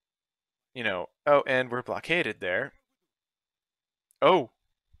 oh, and we're blockaded there. Oh,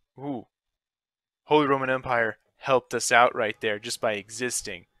 ooh, Holy Roman Empire helped us out right there just by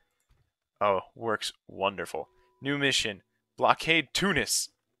existing. Oh, works wonderful. New mission. Blockade Tunis.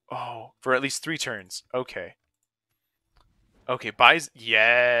 Oh, for at least 3 turns. Okay. Okay, buys.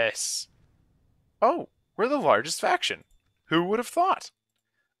 Yes. Oh, we're the largest faction. Who would have thought?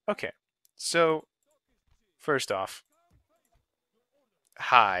 Okay. So, first off,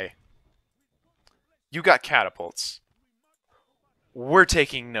 hi. You got catapults. We're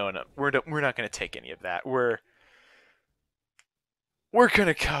taking no. We're not going to take any of that. We're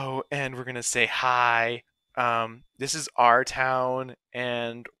gonna go and we're gonna say hi. This is our town,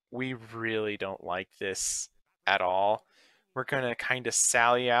 and we really don't like this at all. We're gonna kind of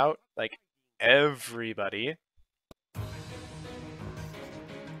sally out, like everybody.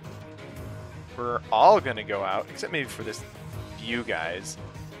 We're all gonna go out, except maybe for this you guys.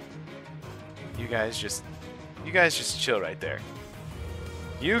 You guys just chill right there.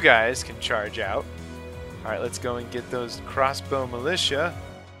 You guys can charge out. All right, let's go and get those crossbow militia.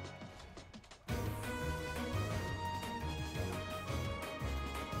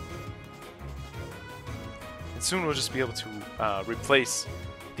 And soon we'll just be able to replace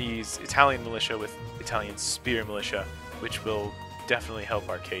these Italian militia with Italian spear militia, which will definitely help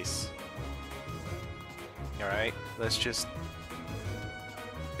our case. All right, let's just...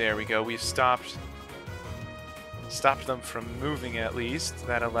 There we go. We've stopped them from moving at least.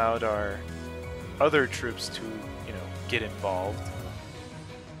 That allowed our other troops to, get involved.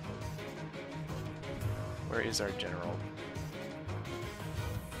 Where is our general?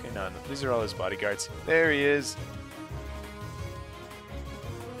 Okay, none. These are all his bodyguards. There he is.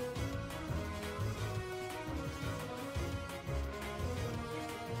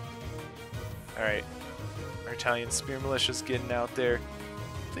 Alright. Our Italian spear militia's getting out there.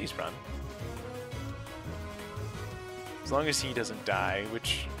 Please run. As long as he doesn't die,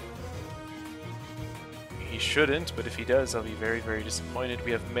 which he shouldn't, but if he does, I'll be very, very disappointed.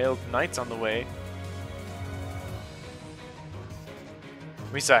 We have mailed knights on the way.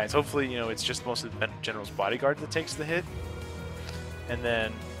 Besides, hopefully, it's just mostly the general's bodyguard that takes the hit. And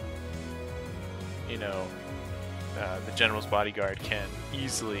then, the general's bodyguard can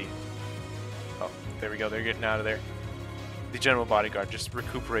easily... Oh, there we go. They're getting out of there. The general bodyguard just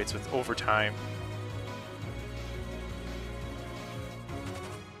recuperates with overtime.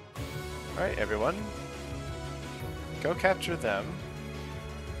 Alright, everyone. Go capture them.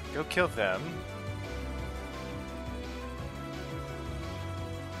 Go kill them.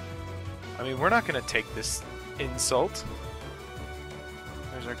 I mean, we're not going to take this insult.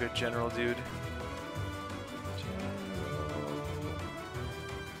 There's our good general dude.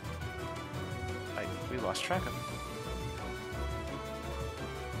 We lost track of him.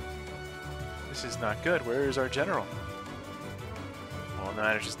 This is not good. Where is our general? Well, no,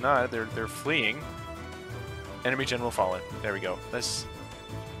 it's just not. They're fleeing. Enemy general fallen. There we go. That's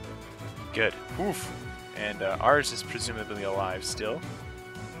good. Oof. And ours is presumably alive still.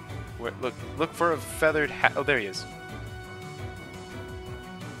 Look for a feathered hat. Oh, there he is.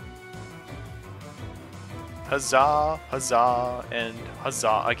 Huzzah, huzzah, and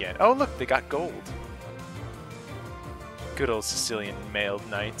huzzah again. Oh, look, they got gold. Good old Sicilian mailed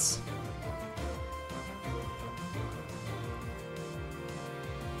knights.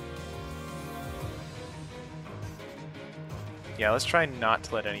 Yeah, let's try not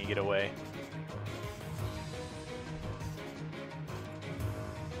to let any get away.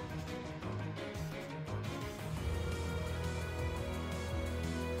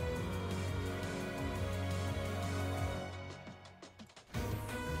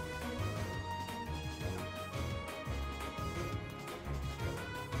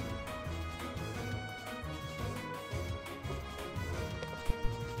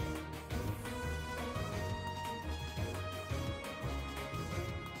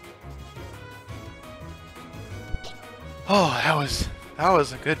 Oh, that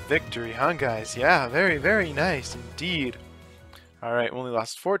was a good victory, huh, guys? Yeah, very, very nice indeed. All right, we only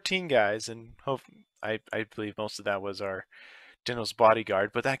lost 14 guys, and I believe most of that was our general's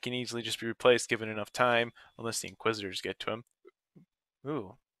bodyguard, but that can easily just be replaced given enough time, unless the Inquisitors get to him.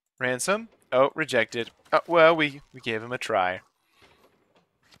 Ooh, ransom? Oh, rejected. Oh, well, we gave him a try.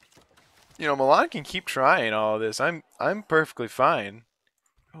 You know, Milan can keep trying all of this. I'm perfectly fine.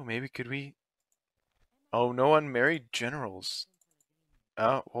 Oh, maybe could we? Oh, no unmarried generals.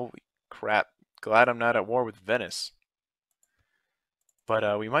 Oh, holy crap. Glad I'm not at war with Venice.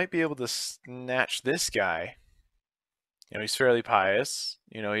 But we might be able to snatch this guy. You know, he's fairly pious.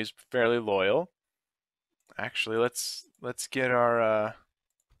 You know, he's fairly loyal. Actually, let's get our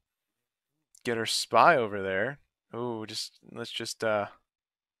spy over there. Ooh, let's just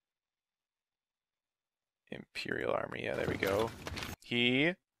Imperial Army. Yeah, there we go.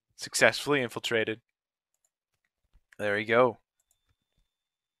 He successfully infiltrated. There we go.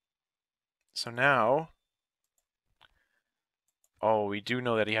 So now, oh, we do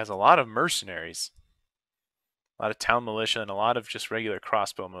know that he has a lot of mercenaries. A lot of town militia and a lot of just regular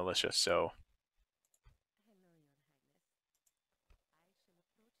crossbow militia, so...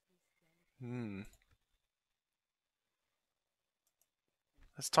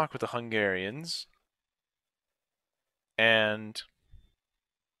 Let's talk with the Hungarians. And...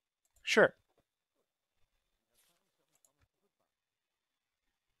 Sure.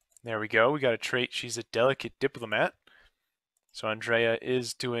 There we go. We got a trait. She's a delicate diplomat. So Andrea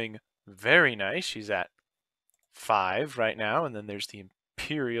is doing very nice. She's at 5 right now. And then there's the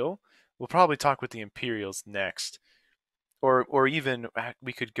Imperial. We'll probably talk with the Imperials next. Or even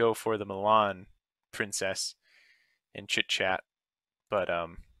we could go for the Milan princess and chit-chat. But,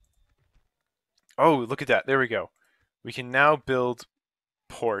 oh, look at that. There we go. We can now build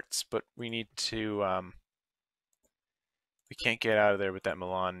ports, but we need to... We can't get out of there with that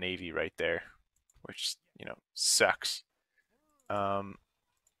Milan Navy right there, which, you know, sucks.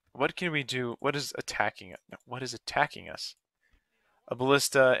 What can we do? What is attacking us? What is attacking us? A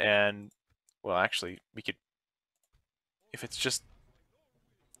ballista and, well, actually, we could, if it's just,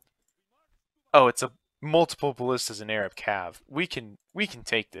 oh, it's a multiple ballistas and Arab cav. We can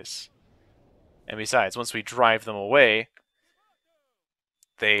take this. And besides, once we drive them away,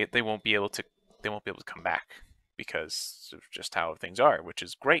 they won't be able to come back. Because of just how things are, which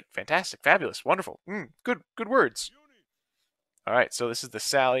is great, fantastic, fabulous, wonderful, good words. All right, so this is the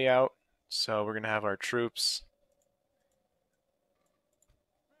sally out. So we're gonna have our troops,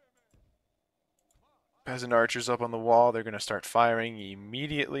 peasant archers up on the wall. They're gonna start firing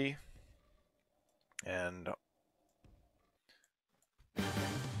immediately, and all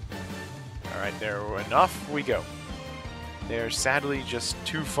right, there enough. We go. They're sadly just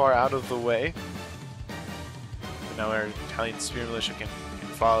too far out of the way. Now our Italian spear militia can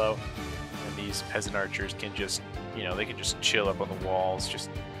follow, and these peasant archers can just, you know, they can just chill up on the walls, just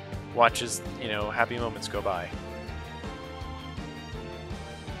watch as, you know, happy moments go by.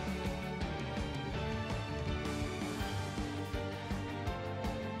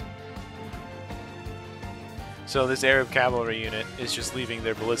 So this Arab cavalry unit is just leaving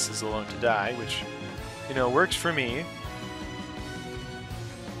their ballistas alone to die, which, works for me.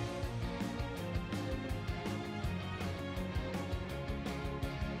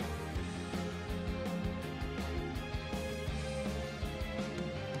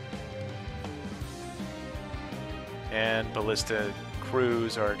 And ballista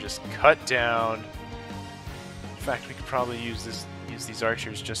crews are just cut down. In fact, we could probably use these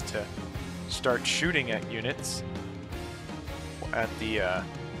archers just to start shooting at units at the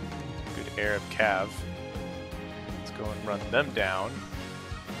good Arab cav. Let's go and run them down.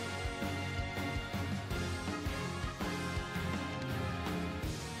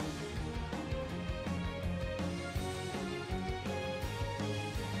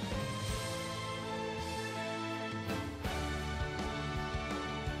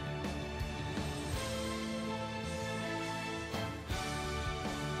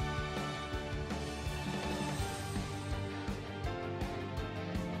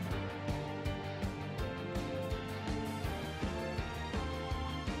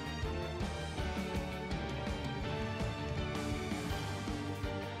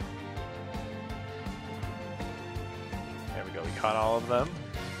 There we go, we caught all of them.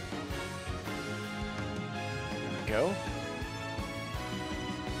 There we go.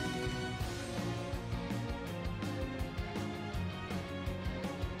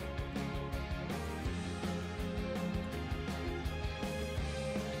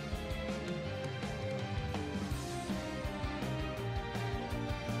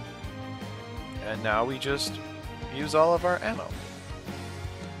 And now we just use all of our ammo.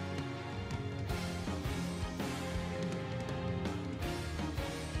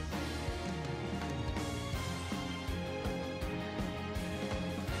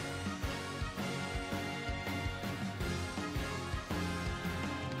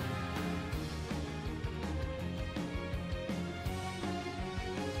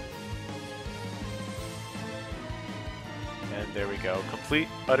 And there we go. Complete,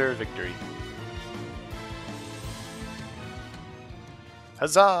 utter victory.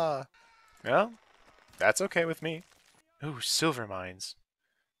 Huzzah! Well, that's okay with me. Ooh, silver mines.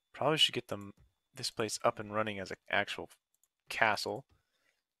 Probably should get this place up and running as an actual castle.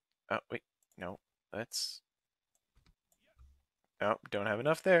 Oh, wait. No. Let's... Oh, don't have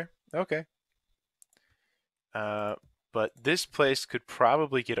enough there. Okay. But this place could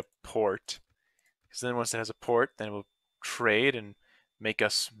probably get a port. Because then once it has a port, then it will trade and make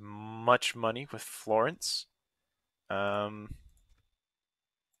us much money with Florence.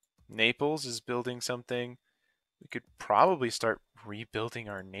 Naples is building something. We could probably start rebuilding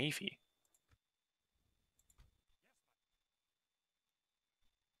our navy.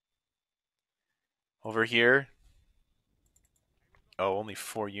 Over here. Oh, only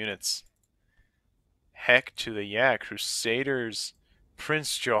 4 units. Heck to the Crusaders.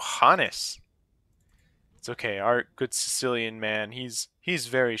 Prince Johannes. It's okay. Our good Sicilian man, he's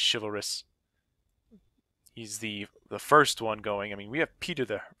very chivalrous. He's the first one going. I mean, we have Peter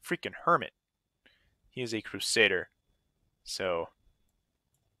the freaking Hermit. He is a crusader. So,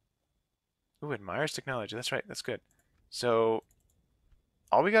 ooh, admires technology. That's right. That's good. So,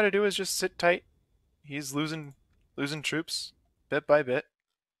 all we got to do is just sit tight. He's losing troops bit by bit.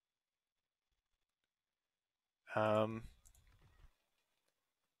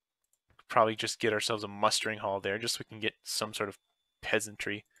 Probably just get ourselves a mustering hall there, just so we can get some sort of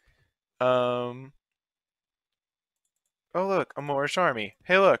peasantry. Oh look, a Moorish army.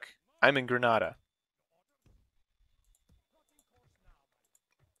 Hey look, I'm in Granada.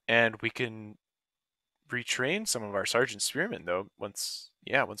 And we can retrain some of our sergeant spearmen though once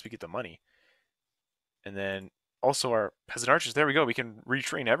we get the money. And then also our peasant archers. There we go. We can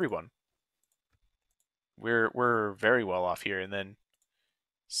retrain everyone. We're very well off here. And then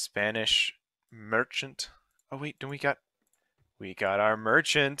Spanish merchant. Oh wait, don't we got our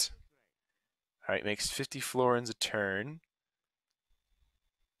merchant. All right, makes 50 florins a turn.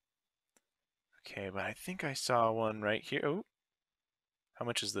 Okay, but I think I saw one right here. Oh, how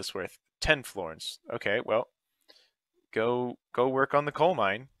much is this worth? 10 florins. Okay, well, go work on the coal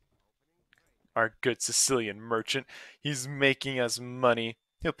mine. Our good Sicilian merchant. He's making us money.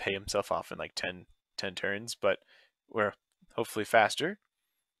 He'll pay himself off in like 10 turns, but we're hopefully faster.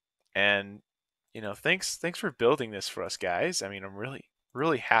 And thanks for building this for us guys. I mean, I'm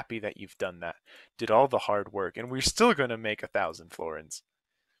really happy that you've done that. Did all the hard work, and we're still going to make 1,000 florins.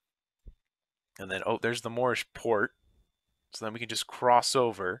 And then there's the Moorish port. So then we can just cross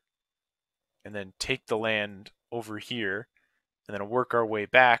over and then take the land over here and then work our way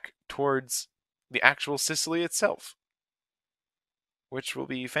back towards the actual Sicily itself, which will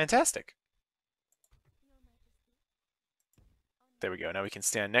be fantastic. There we go. Now we can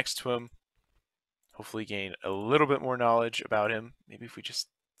stand next to him. Hopefully gain a little bit more knowledge about him. Maybe if we just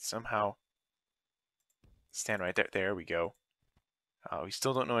somehow stand right there. There we go. We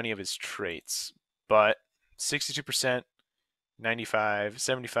still don't know any of his traits, but 62%, 95,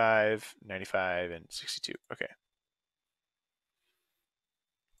 75, 95, and 62. Okay.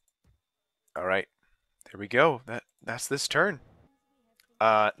 All right. There we go. That's this turn.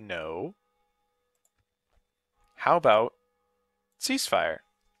 No. How about ceasefire?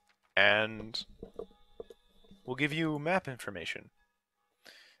 And we'll give you map information.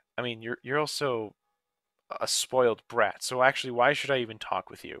 I mean, you're also a spoiled brat, so actually, why should I even talk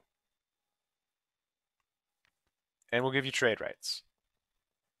with you? And we'll give you trade rights.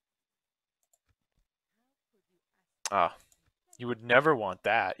 Ah, you would never want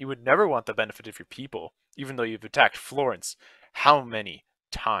that. You would never want the benefit of your people, even though you've attacked Florence. How many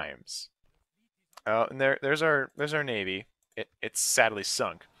times? Oh, and there's our navy. It's sadly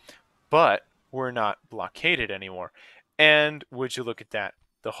sunk, but we're not blockaded anymore. And would you look at that?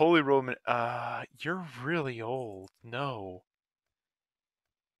 The Holy Roman. You're really old. No.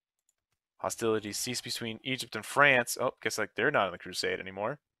 Hostilities cease between Egypt and France. Oh, guess like they're not in the Crusade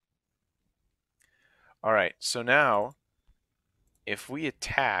anymore. All right, so now if we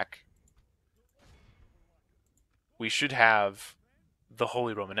attack, we should have the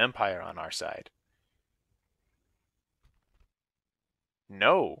Holy Roman Empire on our side.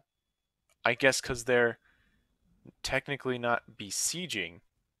 No, I guess because they're technically not besieging,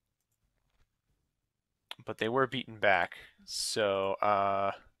 but they were beaten back. So,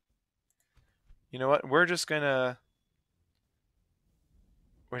 you know what? We're just gonna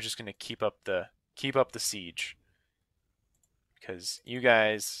keep up the siege because you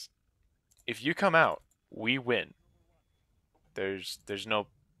guys, if you come out, we win. There's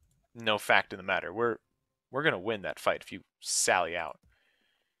no fact in the matter. We're gonna win that fight if you sally out.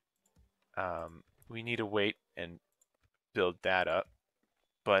 We need to wait and build that up,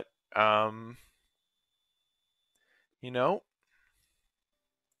 but you know,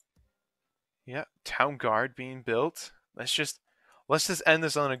 yeah, town guard being built. Let's just end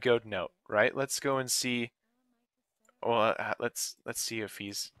this on a good note, right? Let's go and see. Well, let's see if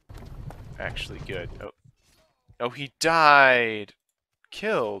he's actually good. Oh, he died.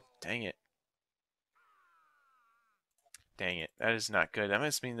 Killed. Dang it. Dang it. That is not good. That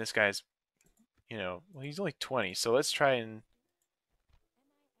must mean this guy's, well, he's only 20. So let's try and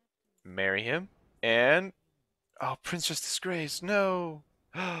marry him. And oh, Princess Disgrace. No.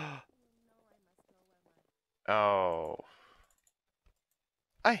 Oh,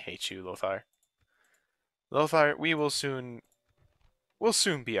 I hate you, Lothar. Lothar, we'll soon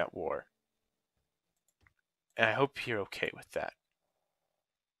be at war. And I hope you're okay with that.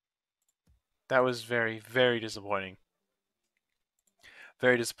 That was very, very disappointing.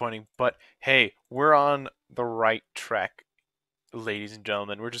 Very disappointing. But hey, we're on the right track, ladies and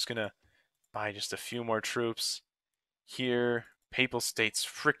gentlemen. We're just gonna buy just a few more troops here. Papal States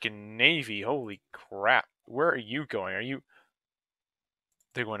frickin' navy. Holy crap. Where are you going?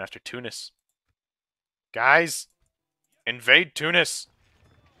 They're going after Tunis. Guys, invade Tunis.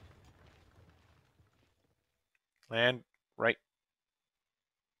 Land right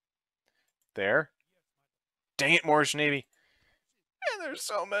there. Dang it, Moorish Navy. And there's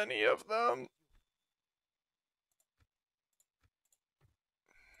so many of them.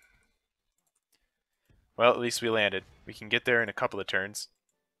 Well, at least we landed. We can get there in a couple of turns.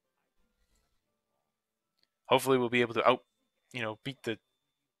 Hopefully we'll be able to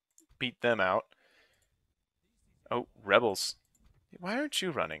beat them out. Oh, rebels. Why aren't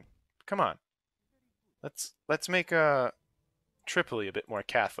you running? Come on. Let's make Tripoli a bit more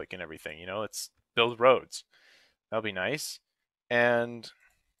Catholic and everything, let's build roads. That'll be nice. And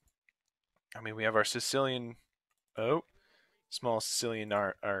I mean we have our Sicilian small Sicilian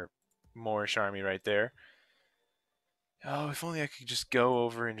our Moorish army right there. Oh, if only I could just go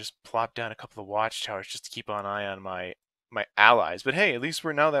over and just plop down a couple of watchtowers just to keep an eye on my allies. But hey, at least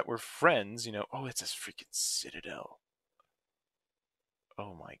now that we're friends. Oh, it's a freaking citadel.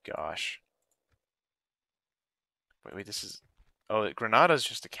 Oh my gosh. Wait, this is. Oh, Granada's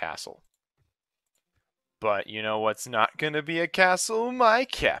just a castle. But you know what's not going to be a castle? My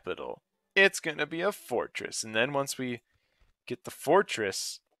capital. It's going to be a fortress. And then once we get the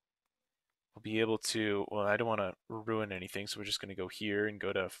fortress, we'll be able to. Well, I don't want to ruin anything, so we're just going to go here and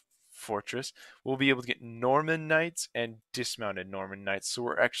go to fortress. We'll be able to get Norman knights and dismounted Norman knights. So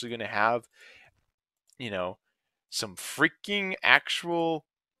we're actually going to have, some freaking actual.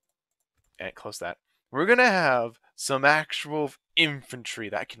 And close that. We're going to have some actual infantry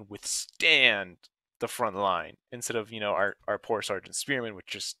that can withstand the front line instead of our poor Sergeant Spearman would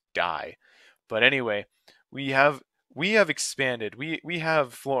just die. But anyway, we have we have expanded. We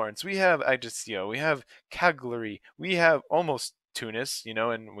have Florence. We have Ajaccio. We have Cagliari. We have almost Tunis.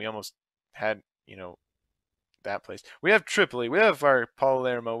 And we almost had that place. We have Tripoli. We have our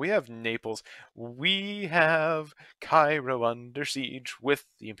Palermo. We have Naples. We have Cairo under siege with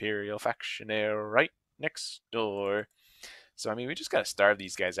the Imperial faction there right next door. So I mean, we just gotta starve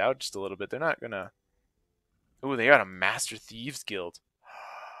these guys out just a little bit. They're not gonna. Ooh, they got a Master Thieves Guild.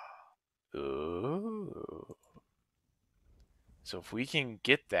 Ooh. So if we can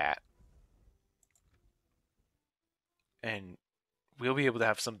get that, and we'll be able to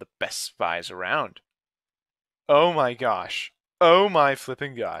have some of the best spies around. Oh my gosh. Oh my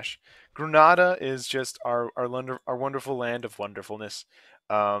flipping gosh. Granada is just our wonderful land of wonderfulness.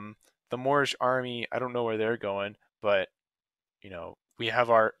 Um, the Moorish army, I don't know where they're going, but we have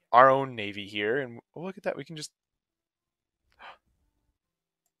our own navy here, and oh, look at that. We can just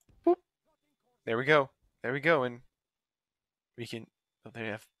boop. There we go. There we go, and we can. Oh, they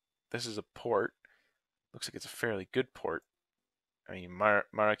have. This is a port. Looks like it's a fairly good port. I mean,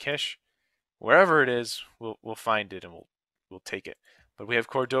 Marrakesh, wherever it is, we'll find it and we'll take it. But we have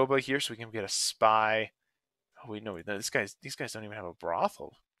Cordoba here, so we can get a spy. Oh wait, no, these guys don't even have a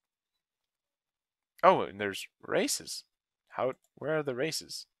brothel. Oh, and there's races. Where are the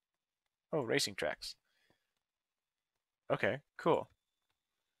races? Oh, racing tracks. Okay, cool.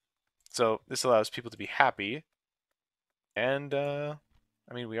 So this allows people to be happy, and I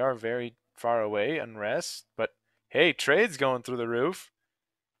mean we are very far away, unrest, but hey, trade's going through the roof.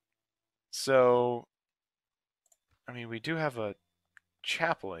 So I mean we do have a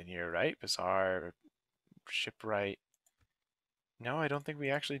chapel in here, right? Bazaar, shipwright. No, I don't think we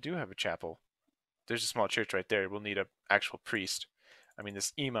actually do have a chapel. There's a small church right there. We'll need an actual priest. I mean,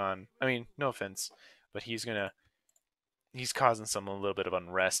 this Iman. I mean, no offense, but he's causing some a little bit of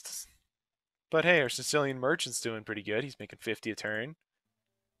unrest. But hey, our Sicilian merchant's doing pretty good. He's making 50 a turn.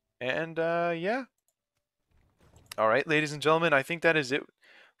 And yeah. All right, ladies and gentlemen, I think that is it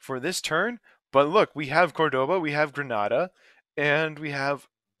for this turn. But look, we have Cordoba, we have Granada, and we have,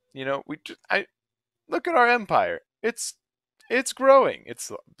 I look at our empire. It's growing. It's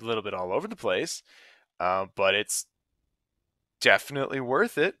a little bit all over the place, but it's definitely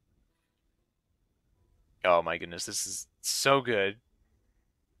worth it. Oh my goodness, this is so good.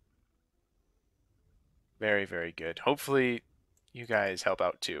 Very, very good. Hopefully, you guys help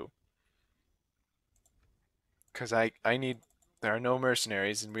out too, because I need. There are no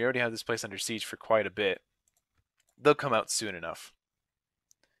mercenaries, and we already have this place under siege for quite a bit. They'll come out soon enough.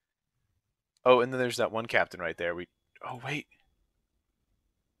 Oh, and then there's that one captain right there. Oh wait,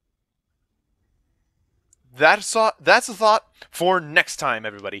 that's a thought for next time,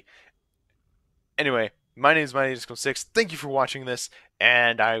 everybody. Anyway, my name is MyNameIsCo6. Thank you for watching this,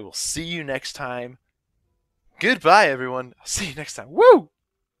 and I will see you next time. Goodbye, everyone. I'll see you next time. Woo!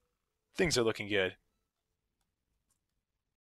 Things are looking good.